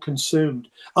of all consumed,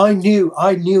 I knew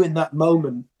in that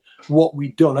moment what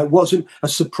we'd done. It wasn't a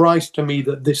surprise to me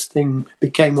that this thing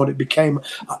became what it became.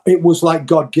 It was like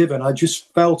God-given. I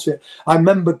just felt it. I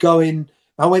remember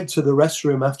I went to the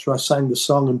restroom after I sang the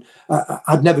song, and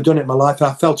I'd never done it in my life.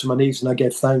 I fell to my knees and I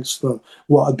gave thanks for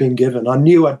what I'd been given. I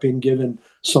knew I'd been given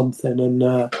something,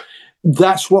 and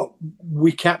that's what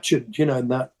we captured, in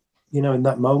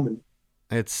that moment.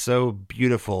 It's so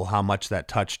beautiful how much that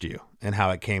touched you and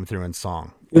how it came through in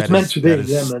song. It's meant to be,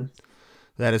 yeah, man.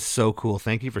 That is so cool.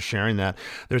 Thank you for sharing that.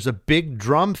 There's a big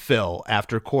drum fill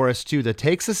after chorus 2 that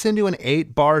takes us into an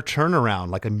 8-bar turnaround,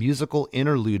 like a musical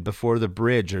interlude before the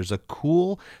bridge. There's a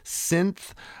cool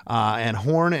synth and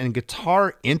horn and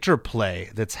guitar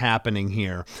interplay that's happening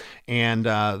here. And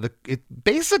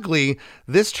basically,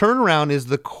 this turnaround is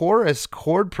the chorus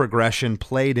chord progression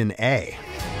played in A.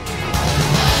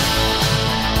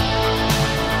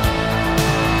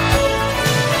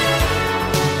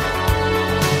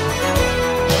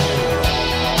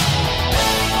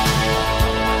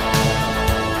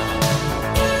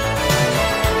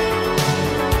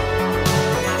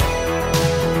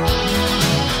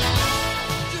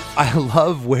 I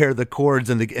love where the chords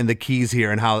and the keys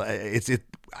here and how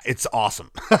it's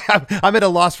awesome. I'm at a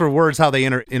loss for words how they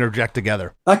interject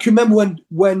together. I can remember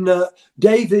when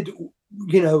David,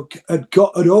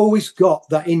 had always got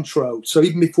that intro. So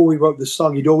even before he wrote the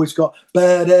song, he'd always got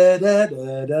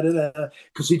ba-da-da-da-da-da-da,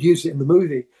 because he'd used it in the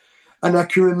movie. And I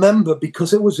can remember,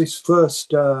 because it was his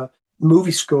first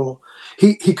movie score,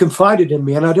 he confided in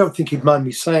me, and I don't think he'd mind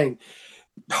me saying,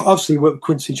 obviously he worked with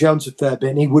Quincy Jones a fair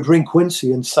bit, and he would ring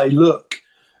Quincy and say, look,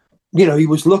 he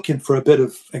was looking for a bit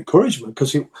of encouragement,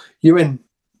 because you're in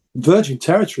Virgin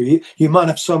territory. You might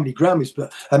have so many Grammys,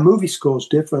 but a movie score's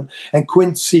different. And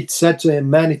Quincy said to him,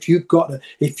 man, if you've got a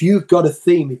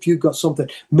theme, if you've got something,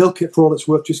 milk it for all it's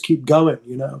worth, just keep going,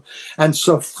 And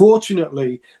so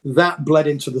fortunately, that bled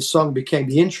into the song, became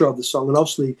the intro of the song, and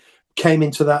obviously came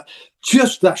into that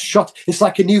shot. It's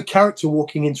like a new character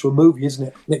walking into a movie, isn't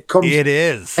it? And it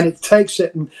is. And it takes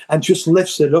it and just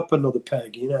lifts it up another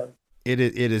peg, It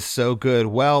is so good.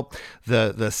 Well,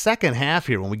 the second half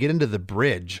here, when we get into the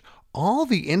bridge, all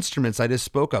the instruments I just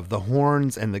spoke of, the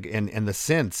horns and the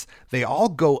synths, they all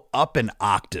go up an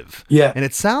octave. Yeah. And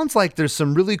it sounds like there's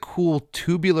some really cool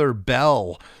tubular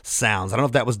bell sounds. I don't know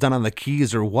if that was done on the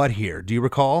keys or what here. Do you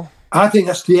recall? I think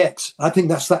that's DX. I think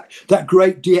that's that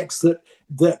great DX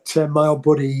that my old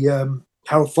buddy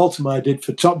Harold Faltermeyer did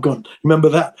for Top Gun. Remember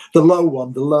that? The low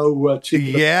one, the low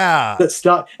tubular. Yeah. That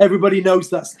start. Everybody knows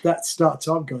that start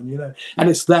Top Gun, and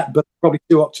it's that, but probably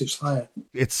 2 octaves higher.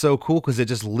 It's so cool because it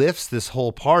just lifts this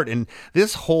whole part, and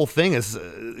this whole thing is,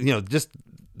 just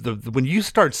when you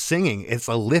start singing, it's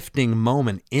a lifting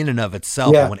moment in and of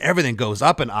itself. Yeah. And when everything goes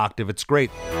up an octave, it's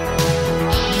great.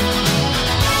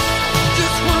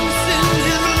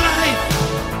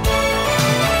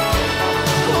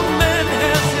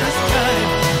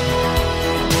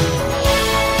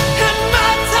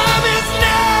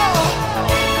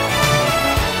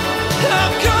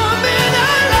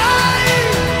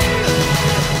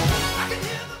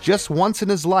 Just once in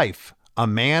his life, a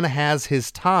man has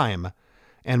his time,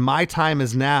 and my time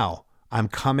is now. I'm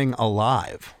coming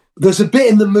alive. There's a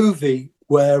bit in the movie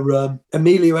where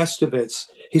Emilio Estevez,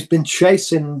 he's been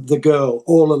chasing the girl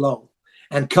all along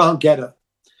and can't get her.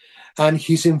 And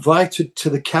he's invited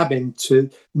to the cabin to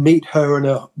meet her and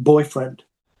her boyfriend.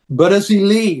 But as he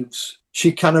leaves,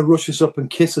 she kind of rushes up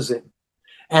and kisses him.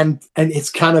 And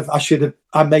it's kind of,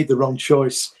 I made the wrong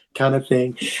choice kind of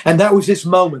thing. And that was his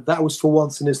moment. That was for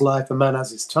once in his life, a man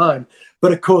has his time.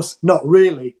 But of course, not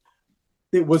really.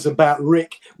 It was about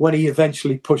Rick when he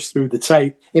eventually pushed through the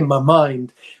tape, in my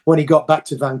mind, when he got back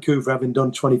to Vancouver, having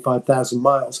done 25,000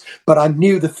 miles. But I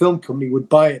knew the film company would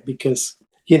buy it because,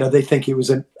 they think it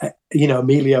was,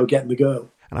 Emilio getting the girl.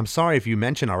 And I'm sorry if you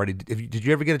mentioned already, did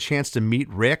you ever get a chance to meet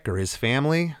Rick or his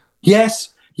family?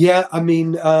 Yes. Yeah. I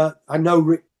mean, I know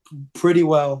Rick pretty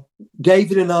well.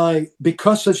 David and I,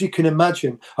 because as you can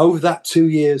imagine, over that 2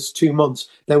 years, 2 months,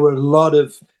 there were a lot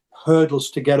of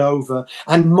hurdles to get over,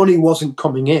 and money wasn't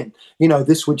coming in.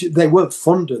 They weren't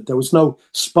funded. There was no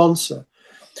sponsor.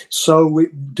 So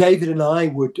David and I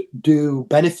would do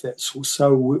benefits.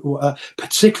 So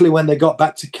particularly when they got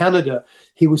back to Canada,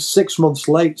 he was 6 months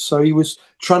late. So he was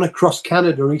trying to cross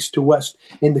Canada east to west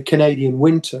in the Canadian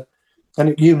winter. And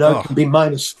it can be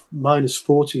minus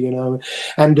 40,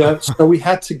 And so we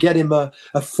had to get him a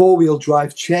 4-wheel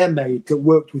drive chair made that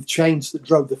worked with chains that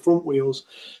drove the front wheels.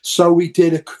 So we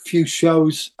did a few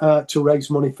shows to raise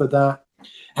money for that.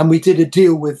 And we did a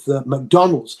deal with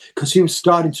McDonald's because he was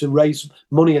starting to raise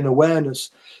money and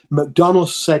awareness.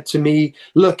 McDonald's said to me,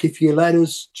 look, if you let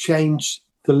us change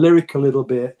the lyric a little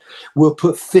bit, we'll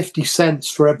put 50 cents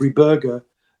for every burger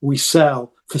we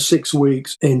sell for 6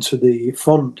 weeks into the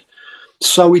fund.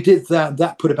 So we did that.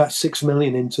 That put about $6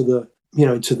 million into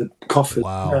the coffers.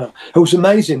 Wow. It was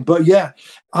amazing. But yeah,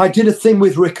 I did a thing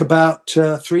with Rick about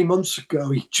 3 months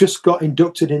ago. He just got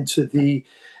inducted into the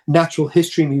Natural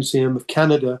History Museum of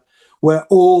Canada, where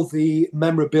all the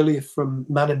memorabilia from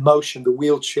Man in Motion, the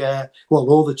wheelchair,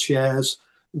 all the chairs,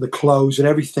 the clothes and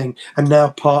everything, are now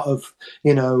part of,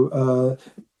 a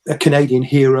Canadian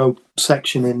hero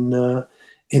section in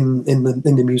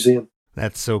the museum.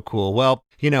 That's so cool. Well,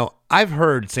 I've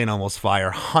heard St. Elmo's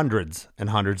Fire hundreds and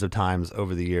hundreds of times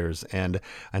over the years. And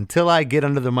until I get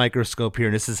under the microscope here,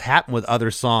 and this has happened with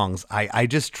other songs, I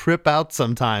just trip out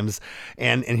sometimes.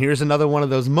 And here's another one of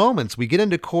those moments. We get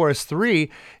into chorus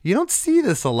 3. You don't see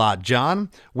this a lot, John,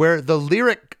 where the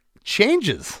lyric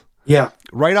changes. Yeah.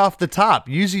 Right off the top.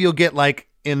 Usually you'll get like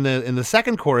in the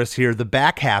second chorus here, the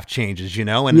back half changes,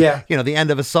 the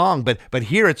end of a song. But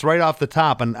here it's right off the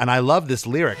top. And I love this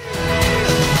lyric.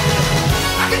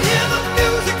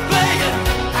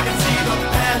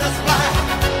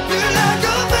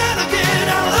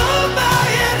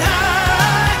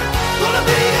 Gonna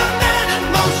be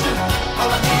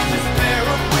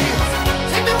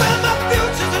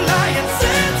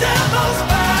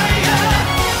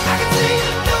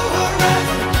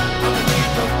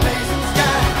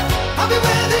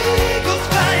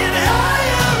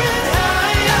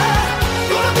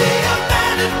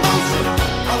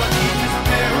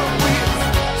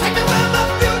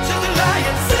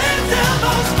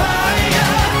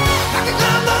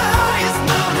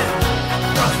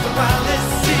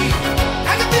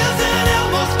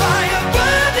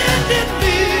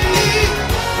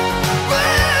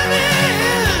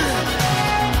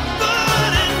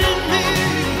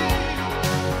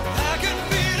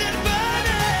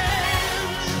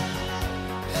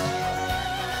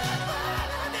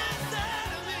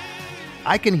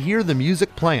I can hear the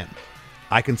music playing.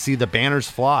 I can see the banners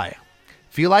fly.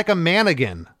 Feel like a man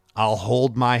again. I'll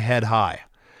hold my head high.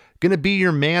 Gonna be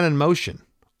your man in motion.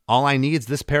 All I need's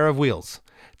this pair of wheels.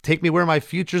 Take me where my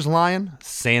future's lying.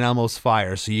 St. Elmo's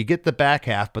Fire. So you get the back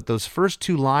half, but those first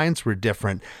two lines were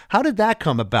different. How did that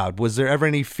come about? Was there ever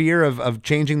any fear of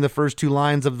changing the first two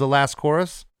lines of the last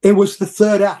chorus? It was the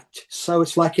third act. So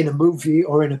it's like in a movie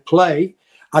or in a play.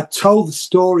 I told the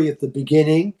story at the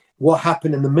beginning, what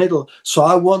happened in the middle. So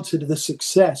I wanted the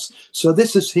success. So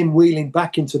this is him wheeling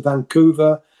back into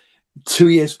Vancouver 2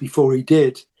 years before he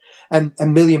did. And a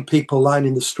million people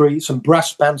lining the streets and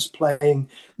brass bands playing,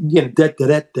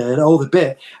 all the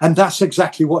bit. And that's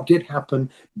exactly what did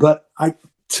happen. But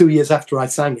 2 years after I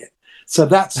sang it. So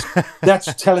that's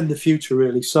telling the future,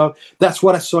 really. So that's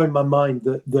what I saw in my mind,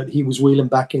 that he was wheeling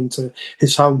back into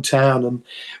his hometown. And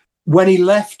when he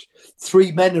left,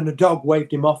 3 men and a dog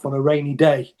waved him off on a rainy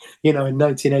day, in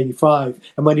 1985.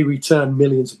 And when he returned,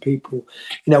 millions of people.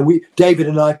 David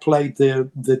and I played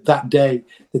that day,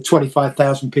 the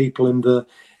 25,000 people in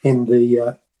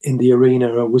the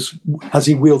arena as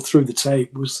he wheeled through the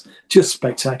tape was just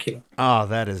spectacular. Oh,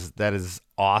 that is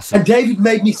awesome. And David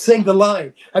made me sing the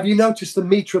line. Have you noticed the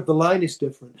meter of the line is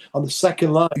different on the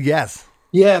second line? Yes.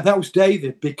 Yeah, that was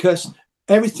David, because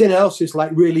everything else is like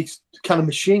really kind of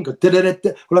machine gun. Well,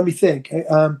 let me think.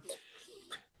 I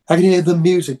can hear the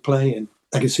music playing.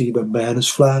 I can see the banners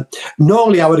fly.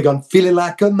 Normally I would have gone, feeling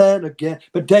like a man again.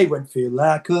 But Dave went, feel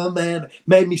like a man.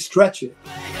 Made me stretch it.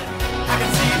 I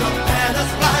can see the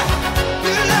banners fly.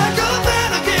 Feel like a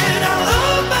man again. I'll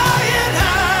hold my head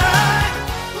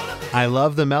high. I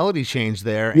love the melody change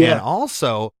there. Yeah. And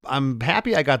also, I'm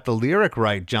happy I got the lyric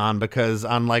right, John, because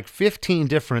on like 15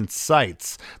 different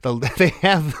sites, they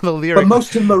have the lyric. But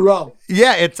most of them are wrong.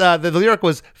 Yeah, it's the lyric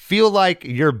was, feel like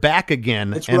you're back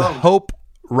again It's and wrong. hope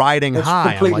riding It's high. I'm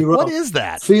completely like, wrong. what is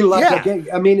that? Feel like Yeah. again.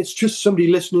 I mean, it's just somebody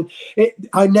listening.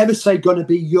 I never say going to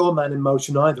be your man in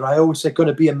motion either. I always say going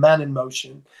to be a man in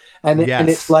motion. And Yes.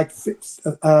 it's like,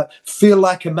 feel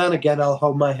like a man again. I'll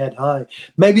hold my head high.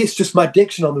 Maybe it's just my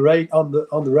diction on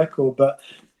the record, but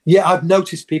yeah, I've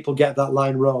noticed people get that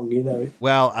line wrong.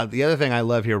 Well, the other thing I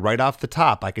love here, right off the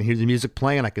top, I can hear the music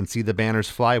playing. I can see the banners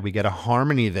fly. We get a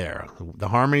harmony there. The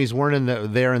harmonies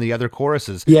weren't there in the other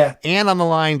choruses. Yeah. And on the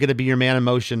line, going to be your man in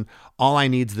motion. All I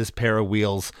need's this pair of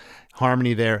wheels.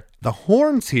 Harmony there. The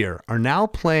horns here are now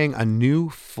playing a new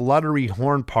fluttery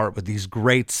horn part with these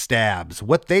great stabs.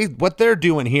 What they're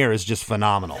doing here is just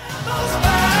phenomenal.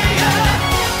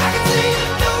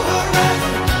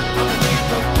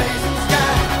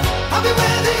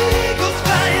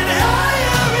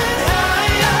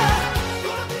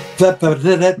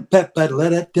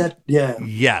 Yeah,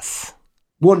 Yes.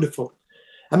 wonderful.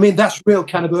 I mean, that's real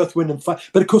kind of Earth, Wind and Fire.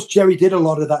 But of course, Jerry did a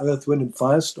lot of that Earth, Wind and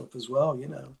Fire stuff as well,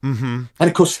 Mm-hmm. And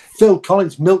of course, Phil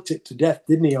Collins milked it to death,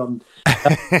 didn't he? On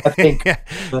I think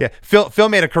Yeah. Phil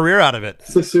made a career out of it.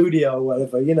 the studio or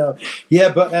whatever, Yeah,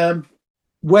 but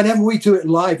whenever we do it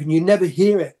live, and you never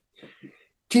hear it,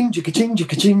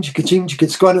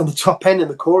 it's going on the top end in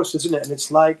the chorus, isn't it? And it's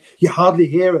like you hardly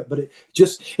hear it, but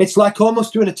it's like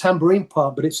almost doing a tambourine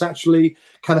part, but it's actually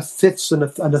kind of fifths and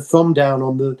a thumb down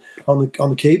on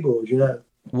the keyboard, I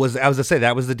was to say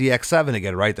that was the DX7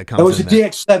 again, right? That comes. It was a in there.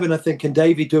 DX7, I think, and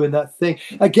Davey doing that thing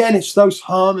again. It's those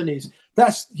harmonies.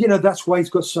 That's why he's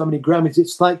got so many Grammys.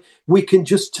 It's like we can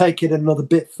just take it another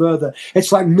bit further.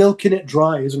 It's like milking it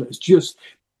dry, isn't it? It's just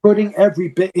putting every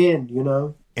bit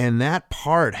in. And that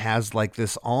part has like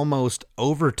this almost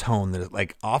overtone that,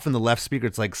 like, off in the left speaker,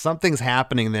 it's like something's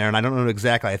happening there, and I don't know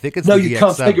exactly. I think it's No, the you DX7.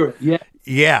 can't figure it. Yeah.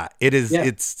 Yeah, it is.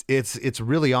 Yeah. It's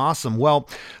really awesome. Well,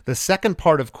 the second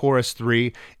part of chorus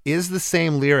 3 is the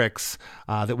same lyrics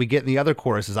that we get in the other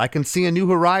choruses. I can see a new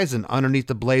horizon underneath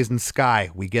the blazing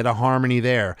sky. We get a harmony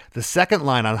there. The second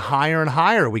line on higher and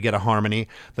higher, we get a harmony.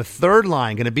 The third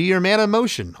line, gonna be your man in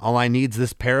motion. All I need's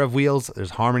this pair of wheels.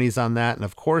 There's harmonies on that, and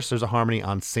of course, there's a harmony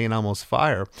on St. Elmo's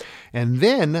Fire. And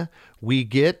then we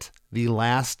get the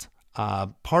last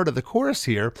part of the chorus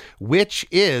here, which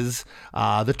is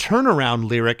the turnaround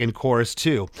lyric in chorus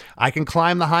 2. I can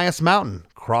climb the highest mountain,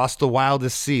 cross the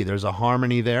wildest sea. There's a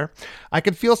harmony there. I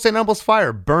can feel St. Elmo's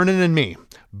Fire burning in me,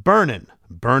 burning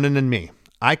in me.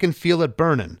 I can feel it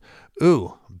burning.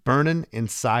 Ooh, burning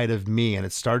inside of me. And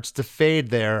it starts to fade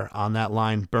there on that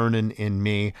line, burning in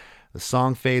me. The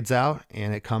song fades out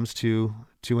and it comes to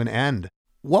an end.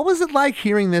 What was it like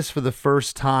hearing this for the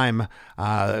first time?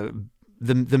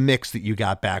 The mix that you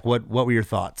got back. What were your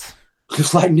thoughts?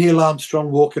 It's like Neil Armstrong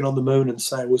walking on the moon and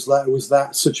saying, was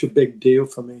that such a big deal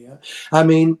for me? I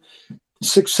mean,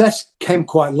 success came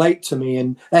quite late to me,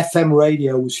 and FM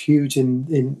radio was huge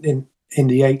in in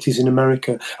the 80s in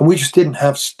America, and we just didn't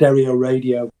have stereo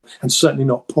radio, and certainly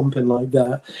not pumping like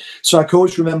that. So I can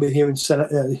always remember hearing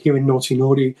Naughty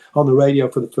Naughty on the radio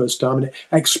for the first time, and it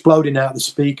exploding out the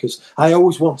speakers. I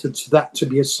always wanted that to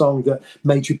be a song that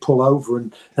made you pull over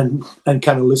and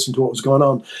kind of listen to what was going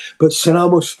on. But St.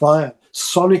 Elmo's Fire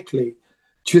sonically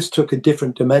just took a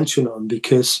different dimension on,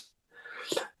 because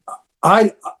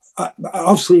I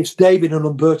obviously it's David and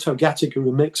Umberto Gatica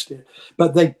who mixed it,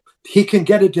 but he can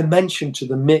get a dimension to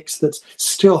the mix that's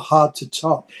still hard to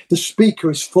top. The speaker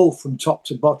is full from top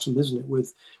to bottom, isn't it,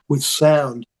 with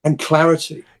sound and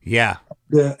clarity. Yeah.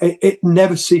 It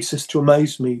never ceases to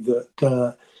amaze me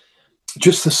that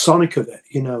just the sonic of it,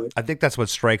 I think that's what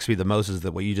strikes me the most is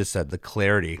that what you just said, the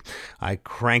clarity. I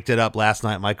cranked it up last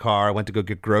night in my car. I went to go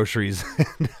get groceries.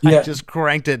 I just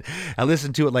cranked it. I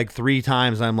listened to it like 3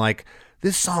 times. I'm like,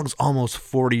 this song's almost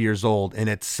 40 years old, and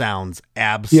it sounds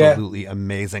absolutely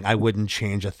amazing. I wouldn't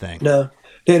change a thing. No,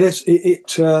 it is.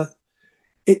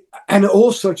 And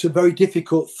also it's a very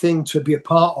difficult thing to be a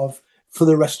part of for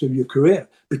the rest of your career,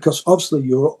 because obviously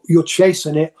you're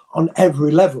chasing it on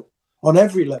every level.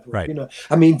 Right.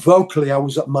 I mean, vocally, I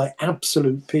was at my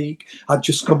absolute peak. I'd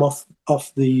just come off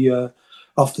the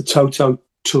Toto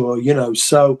tour,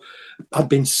 so I'd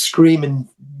been screaming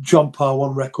John Parr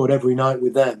One record every night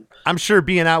with them. I'm sure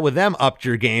being out with them upped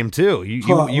your game too.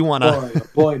 You want to,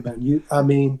 boy,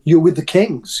 man. You're with the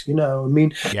Kings.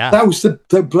 That was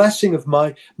the blessing of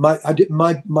my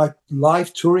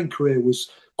live touring career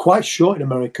was quite short in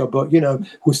America, but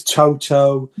was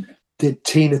Toto, did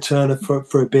Tina Turner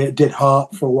for a bit, did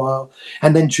Heart for a while,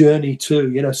 and then Journey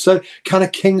too. So kind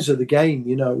of kings of the game.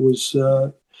 It was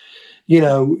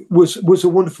was a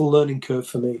wonderful learning curve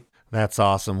for me. That's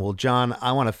awesome. Well, John,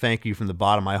 I want to thank you from the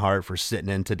bottom of my heart for sitting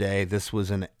in today. This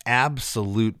was an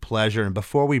absolute pleasure. And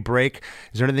before we break,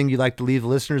 is there anything you'd like to leave the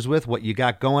listeners with? What you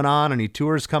got going on? Any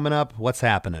tours coming up? What's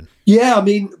happening? Yeah,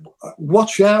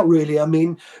 watch out, really.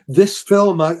 This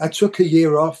film, I took a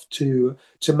year off to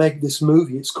make this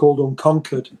movie. It's called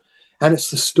Unconquered. And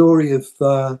it's the story of,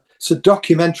 it's a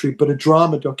documentary, but a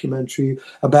drama documentary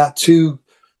about 2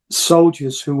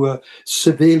 soldiers who were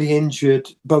severely injured,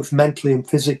 both mentally and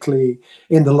physically,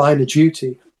 in the line of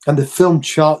duty. And the film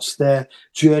charts their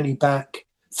journey back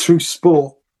through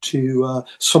sport to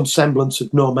some semblance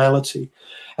of normality.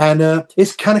 And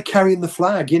it's kind of carrying the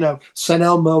flag. St.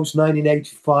 Elmo's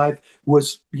 1985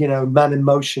 was, Man in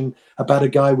Motion, about a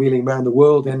guy wheeling around the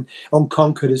world. And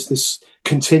Unconquered is this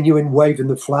continuing waving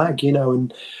the flag,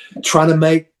 and trying to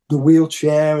make the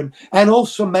wheelchair and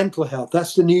also mental health.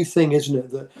 That's the new thing, isn't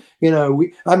it? That, in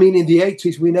the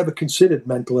 80s, we never considered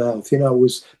mental health. It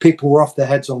was people were off their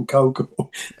heads on coke or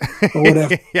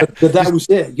whatever. but that was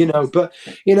it, But,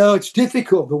 it's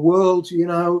difficult. The world,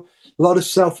 a lot of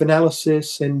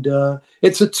self-analysis, and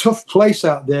it's a tough place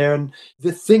out there. And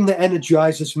the thing that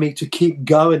energizes me to keep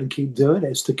going and keep doing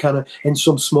it is to kind of, in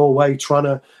some small way, trying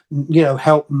to,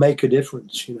 help make a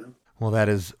difference, Well, that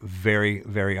is very,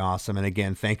 very awesome. And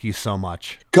again, thank you so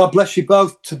much. God bless you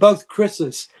both. To both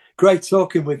Chris's. Great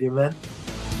talking with you, man.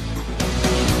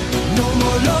 No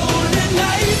more lonely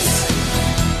nights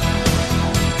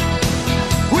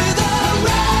with a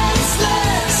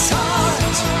restless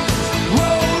heart.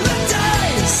 Roll the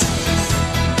dice,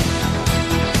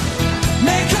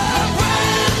 make a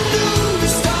brand new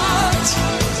start.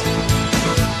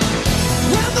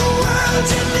 When the world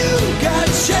you knew got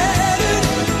shattered,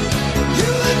 you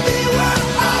and me were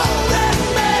all that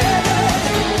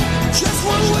mattered. Just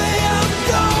one way, I'm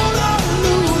gonna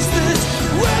lose this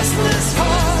restless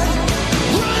heart,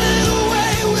 running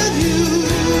away with you.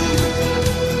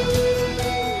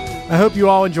 I hope you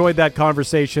all enjoyed that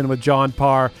conversation with John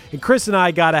Parr. And Chris and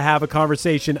I got to have a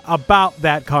conversation about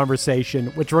that conversation,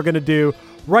 which we're going to do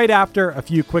right after a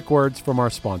few quick words from our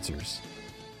sponsors.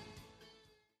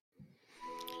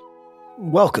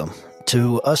 Welcome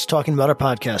to us talking about our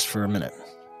podcast for a minute.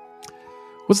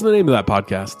 What's the name of that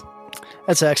podcast?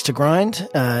 That's Axe to Grind,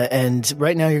 and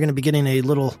right now you're going to be getting a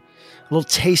little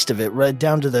taste of it, right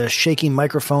down to the shaky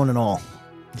microphone and all.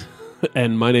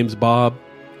 And my name's Bob.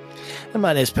 And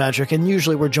my name's Patrick, and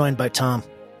usually we're joined by Tom.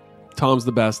 Tom's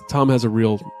the best. Tom has a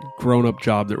real grown-up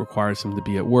job that requires him to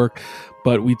be at work,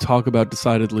 but we talk about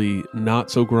decidedly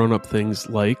not so grown-up things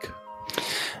like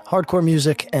hardcore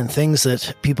music and things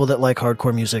that people that like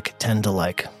hardcore music tend to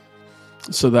like.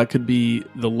 So that could be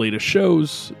the latest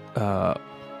shows,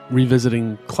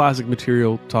 revisiting classic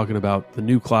material, talking about the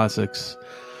new classics,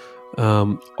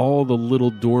 all the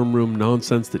little dorm room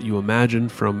nonsense that you imagine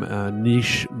from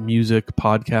niche music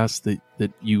podcasts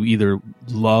that you either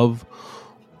love,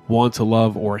 want to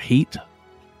love, or hate.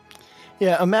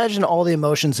 Yeah, imagine all the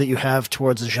emotions that you have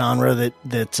towards a genre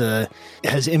that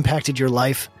has impacted your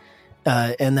life,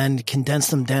 and then condense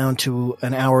them down to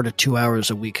an hour to 2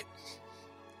 hours a week.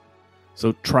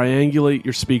 So triangulate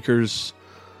your speakers.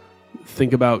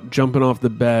 Think about jumping off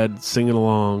the bed, singing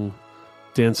along,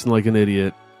 dancing like an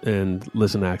idiot, and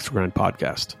listen to Axe to Grind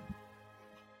podcast.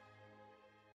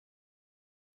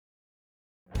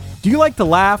 Do you like to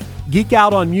laugh, geek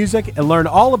out on music, and learn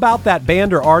all about that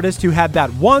band or artist who had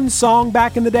that one song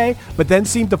back in the day, but then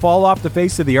seemed to fall off the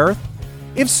face of the earth?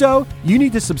 If so, you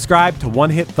need to subscribe to One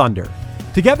Hit Thunder.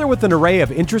 Together with an array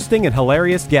of interesting and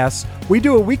hilarious guests, we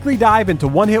do a weekly dive into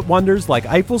one-hit wonders like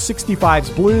Eiffel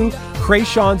 65's Blue,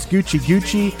 Krayshawn's Gucci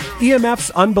Gucci, EMF's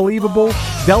Unbelievable,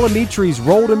 Delamitri's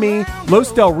Roll to Me,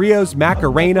 Los Del Rio's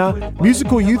Macarena,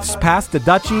 Musical Youth's Pass the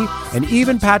Dutchie, and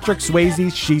even Patrick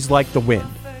Swayze's She's Like the Wind.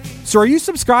 So are you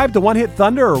subscribed to One Hit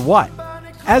Thunder or what?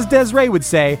 As Desiree would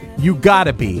say, you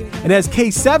gotta be. And as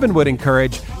K7 would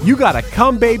encourage, you gotta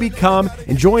come, baby, come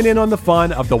and join in on the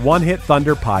fun of the One Hit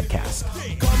Thunder podcast.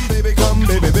 Come, baby, come,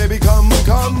 baby, baby, come,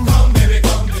 come. Come, baby,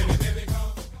 come, baby, baby,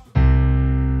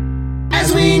 come.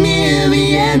 As we near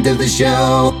the end of the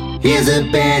show, here's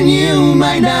a band you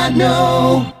might not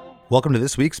know. Welcome to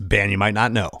this week's Band You Might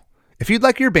Not Know. If you'd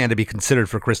like your band to be considered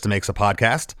for Krista Makes a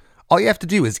Podcast, all you have to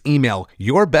do is email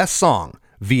your best song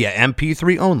via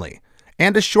MP3 only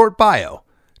and a short bio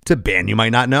to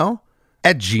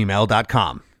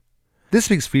bandyoumighttnotknow@gmail.com. This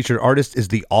week's featured artist is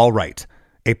The All Right,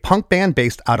 a punk band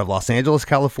based out of Los Angeles,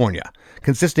 California,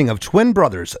 consisting of twin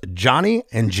brothers Johnny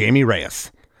and Jamie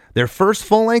Reyes. Their first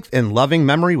full-length, In Loving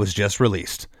Memory, was just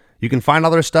released. You can find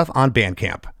all their stuff on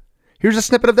Bandcamp. Here's a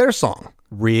snippet of their song,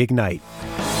 Reignite.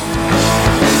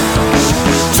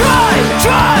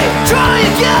 Try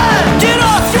again. Get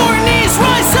off your knees,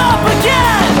 rise up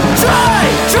again.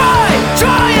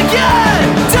 Try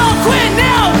again. Don't quit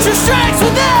now, two strikes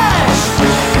with edge.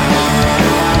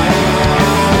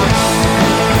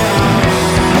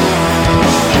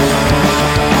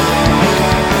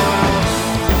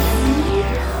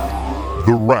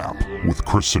 The Wrap with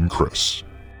Chris and Chris.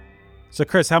 So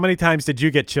Chris, how many times did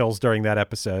you get chills during that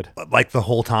episode? like the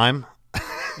whole time.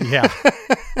 Yeah.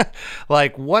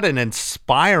 Like, what an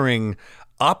inspiring,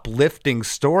 uplifting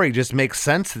story. Just makes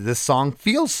sense that this song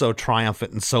feels so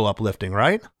triumphant and so uplifting,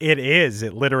 right? It is.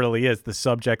 It literally is. The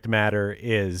subject matter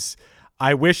is.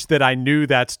 I wish that I knew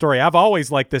that story. I've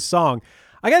always liked this song.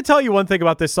 I got to tell you one thing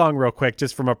about this song real quick,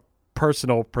 just from a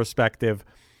personal perspective.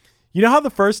 You know how the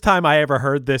first time I ever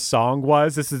heard this song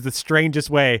was? This is the strangest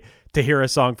way to hear a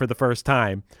song for the first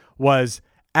time, was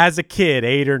as a kid,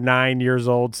 8 or 9 years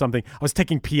old, something, I was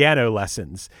taking piano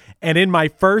lessons. And in my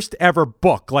first ever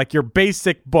book, like your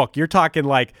basic book, you're talking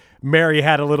like Mary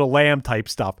Had a Little Lamb type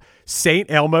stuff,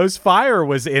 St. Elmo's Fire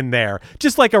was in there.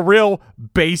 Just like a real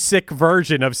basic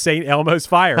version of St. Elmo's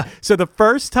Fire. So the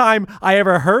first time I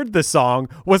ever heard the song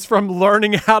was from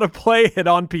learning how to play it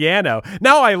on piano.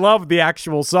 Now I love the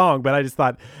actual song, but I just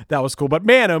thought that was cool. But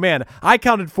man, oh man, I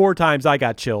counted 4 times I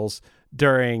got chills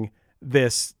during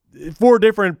this 4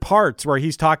 different parts where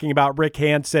he's talking about Rick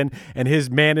Hansen and his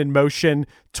Man in Motion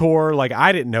tour. Like,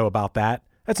 I didn't know about that.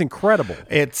 That's incredible.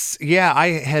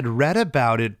 I had read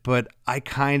about it, but I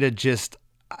kind of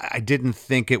I didn't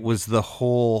think it was the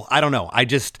whole, I don't know.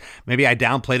 Maybe I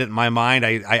downplayed it in my mind.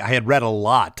 I had read a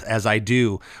lot, as I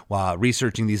do while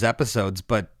researching these episodes,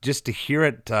 but just to hear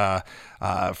it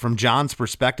from John's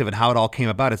perspective and how it all came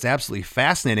about, it's absolutely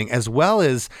fascinating. As well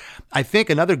as, I think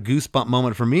another goosebump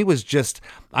moment for me was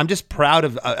I'm just proud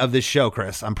of this show,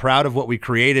 Chris. I'm proud of what we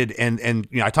created. And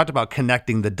I talked about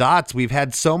connecting the dots. We've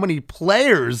had so many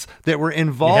players that were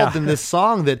involved in this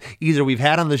song that either we've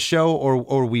had on the show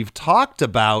or we've talked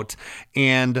about.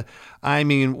 And I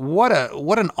mean, what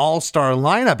an all-star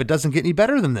lineup. It doesn't get any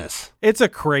better than this. It's a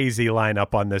crazy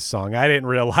lineup on this song. I didn't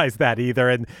realize that either.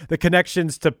 And the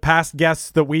connections to past guests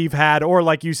that we've had, or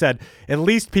like you said, at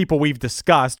least people we've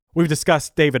discussed. We've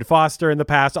discussed David Foster in the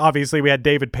past. Obviously, we had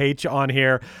David Paich on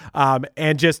here.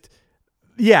 And just,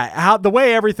 how the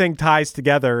way everything ties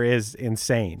together is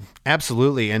insane.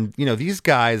 Absolutely. And, these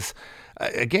guys,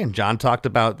 again, John talked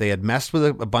about they had messed with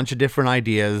a bunch of different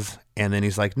ideas. And then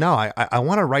he's like, no, I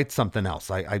want to write something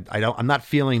else. I'm not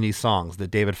feeling these songs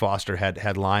that David Foster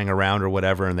had lying around or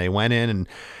whatever. And they went in and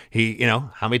he,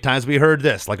 how many times we heard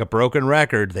this, like a broken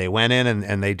record, they went in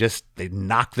and they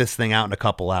knocked this thing out in a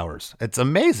couple hours. It's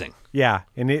amazing. Yeah.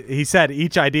 And he said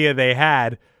each idea they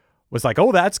had was like,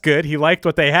 oh, that's good. He liked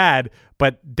what they had,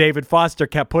 But David Foster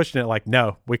kept pushing it like,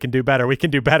 no, we can do better. We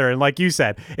can do better. And like you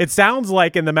said, it sounds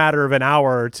like in the matter of an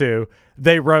hour or two,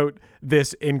 they wrote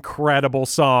this incredible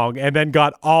song and then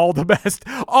got all the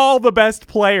best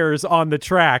players on the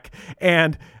track.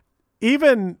 And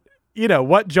even,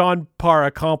 what John Parr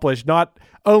accomplished, not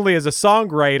only as a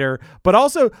songwriter, but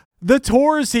also the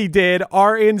tours he did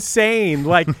are insane.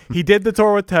 Like, he did the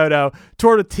tour with Toto,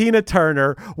 toured with Tina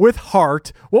Turner, with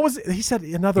Heart. What was it? He said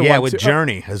another one. Yeah, with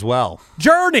Journey as well.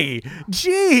 Journey.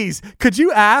 Jeez. Could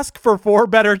you ask for 4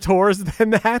 better tours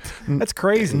than that? That's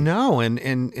crazy. No,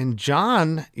 and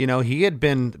John, he had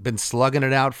been slugging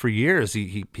it out for years.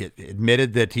 He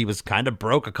admitted that he was kind of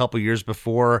broke a couple years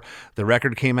before the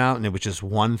record came out, and it was just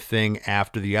one thing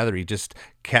after the other. He just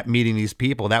kept meeting these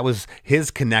people. That was his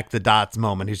connect the dots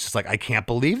moment. He's just like, I can't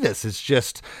believe this. It's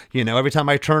just, every time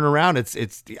I turn around,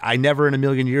 it's I never in a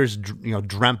million years,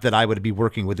 dreamt that I would be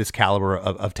working with this caliber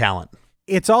of talent.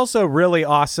 It's also really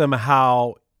awesome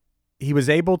how he was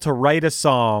able to write a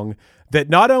song that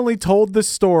not only told the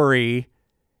story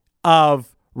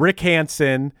of Rick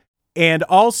Hansen and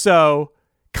also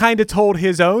kind of told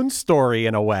his own story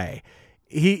in a way.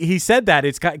 He said that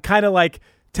it's kind of like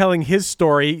telling his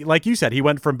story. Like you said, he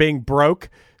went from being broke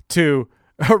to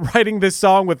writing this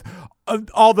song with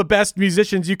all the best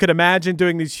musicians you could imagine,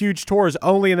 doing these huge tours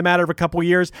only in the matter of a couple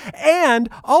years, and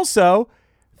also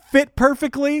fit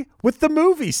perfectly with the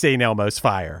movie St. Elmo's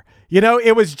Fire.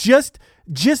 It was just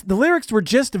the lyrics were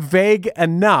just vague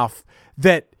enough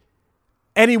that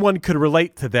anyone could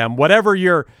relate to them. Whatever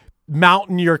your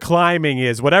mountain you're climbing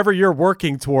is, whatever you're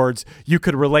working towards, you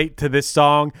could relate to this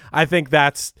song. I think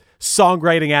that's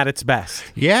songwriting at its best.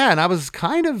 Yeah, and I was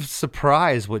kind of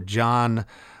surprised what John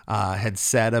had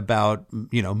said about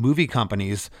movie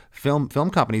companies, film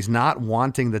companies not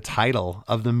wanting the title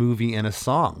of the movie in a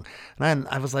song. And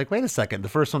I was like, wait a second, the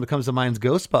first one that comes to mind is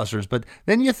Ghostbusters, but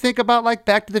then you think about like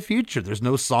Back to the Future. There's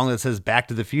no song that says Back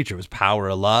to the Future. It was Power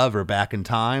of Love or Back in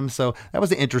Time. So that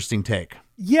was an interesting take.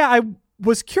 Yeah, I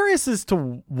was curious as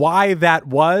to why that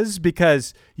was,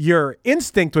 because your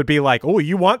instinct would be like, oh,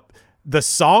 you want the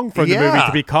song from the movie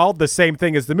to be called the same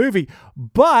thing as the movie,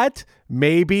 but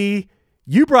maybe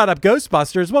you brought up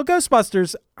Ghostbusters. Well,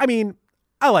 Ghostbusters, I mean,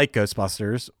 I like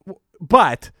Ghostbusters,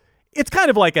 but it's kind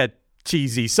of like a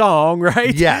cheesy song,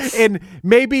 right? Yes. And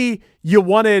maybe you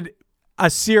wanted a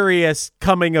serious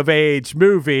coming of age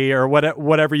movie or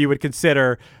whatever you would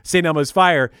consider St. Elmo's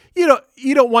Fire.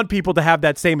 You don't want people to have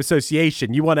that same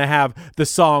association. You want to have the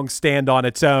song stand on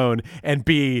its own and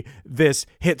be this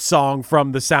hit song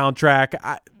from the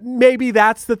soundtrack. Maybe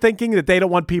that's the thinking, that they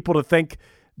don't want people to think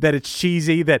that it's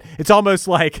cheesy, that it's almost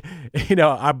like,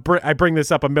 I bring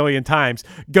this up a million times,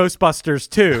 Ghostbusters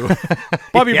 2.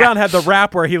 Bobby Brown had the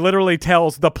rap where he literally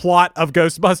tells the plot of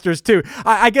Ghostbusters 2.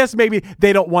 I guess maybe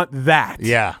they don't want that.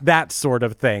 Yeah. That sort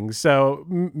of thing. So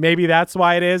maybe that's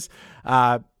why it is.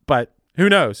 But who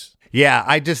knows? Yeah,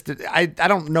 I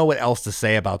don't know what else to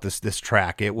say about this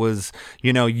track. It was,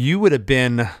 you would have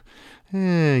been,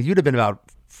 you'd have been about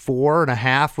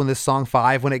 4.5 when this song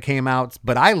 5 when it came out,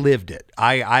 but I lived it.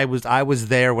 I was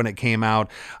there when it came out.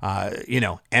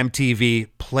 MTV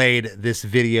played this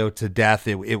video to death.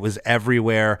 It was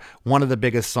everywhere. One of the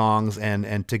biggest songs,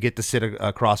 and to get to sit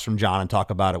across from John and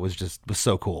talk about it was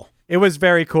so cool. It was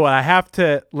very cool. I have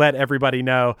to let everybody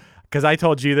know, because I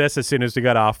told you this as soon as we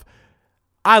got off.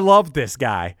 I loved this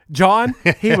guy, John.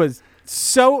 He was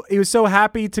so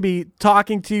happy to be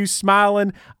talking to you,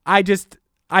 smiling. I just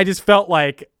felt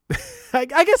like, I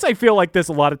guess I feel like this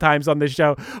a lot of times on this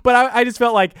show, but I just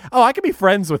felt like, oh, I could be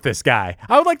friends with this guy.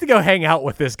 I would like to go hang out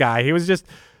with this guy. He was just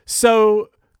so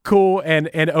cool and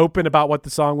open about what the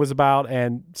song was about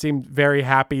and seemed very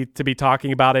happy to be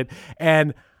talking about it.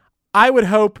 And I would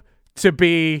hope to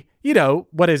be,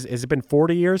 what has it been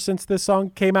 40 years since this song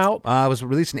came out? It was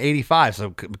released in 85, so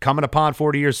coming upon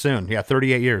 40 years soon. Yeah,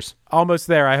 38 years. Almost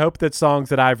there. I hope that songs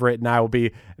that I've written, I will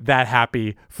be that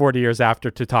happy 40 years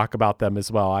after to talk about them as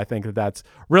well. I think that's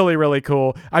really, really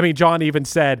cool. I mean, John even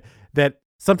said that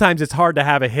sometimes it's hard to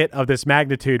have a hit of this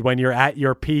magnitude when you're at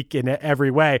your peak in every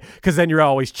way, because then you're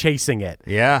always chasing it.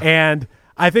 Yeah. And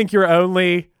I think your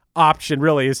only option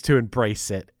really is to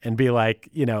embrace it and be like,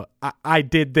 I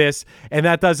did this, and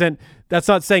that's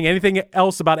not saying anything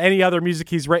else about any other music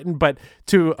he's written, but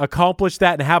to accomplish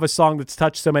that and have a song that's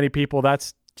touched so many people,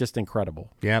 that's just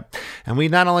incredible. Yep. And we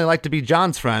not only like to be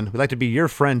John's friend, we like to be your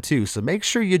friend too. So make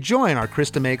sure you join our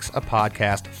Krista Makes a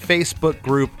Podcast Facebook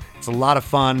group. It's a lot of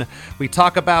fun. We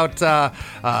talk about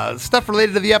stuff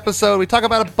related to the episode. We talk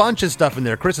about a bunch of stuff in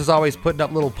there. Chris is always putting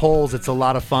up little polls. It's a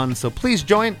lot of fun. So please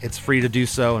join. It's free to do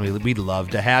so, and we'd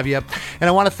love to have you. And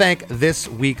I want to thank this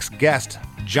week's guest,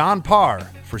 John Parr,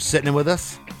 for sitting in with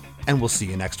us, and we'll see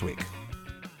you next week.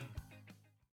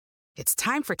 It's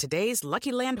time for today's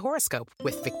Lucky Land horoscope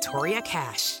with Victoria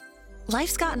Cash.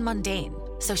 Life's gotten mundane,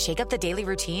 so shake up the daily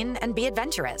routine and be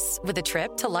adventurous with a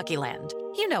trip to Lucky Land.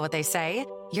 You know what they say,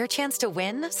 your chance to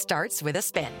win starts with a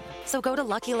spin. So go to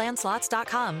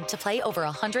LuckyLandSlots.com to play over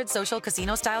 100 social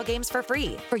casino-style games for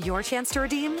free for your chance to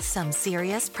redeem some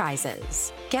serious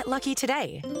prizes. Get lucky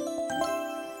today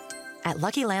at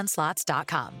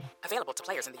LuckyLandSlots.com. Available to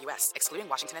players in the U.S., excluding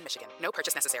Washington and Michigan. No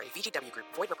purchase necessary. VGW Group.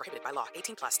 Void where prohibited by law.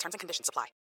 18+. Terms and conditions apply.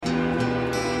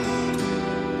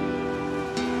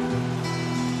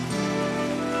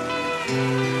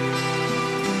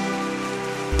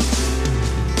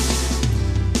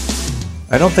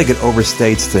 I don't think it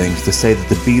overstates things to say that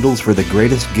the Beatles were the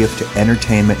greatest gift to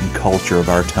entertainment and culture of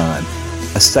our time.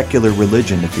 A secular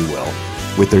religion, if you will,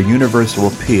 with their universal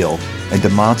appeal and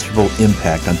demonstrable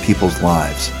impact on people's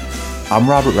lives. I'm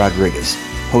Robert Rodriguez,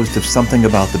 host of Something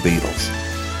About the Beatles.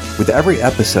 With every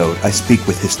episode, I speak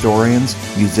with historians,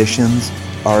 musicians,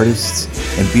 artists,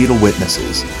 and Beatle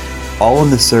witnesses, all in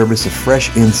the service of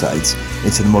fresh insights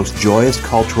into the most joyous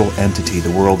cultural entity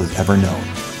the world has ever known.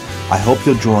 I hope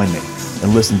you'll join me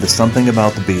and listen to Something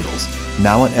About the Beatles,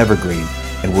 now on Evergreen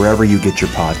and wherever you get your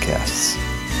podcasts.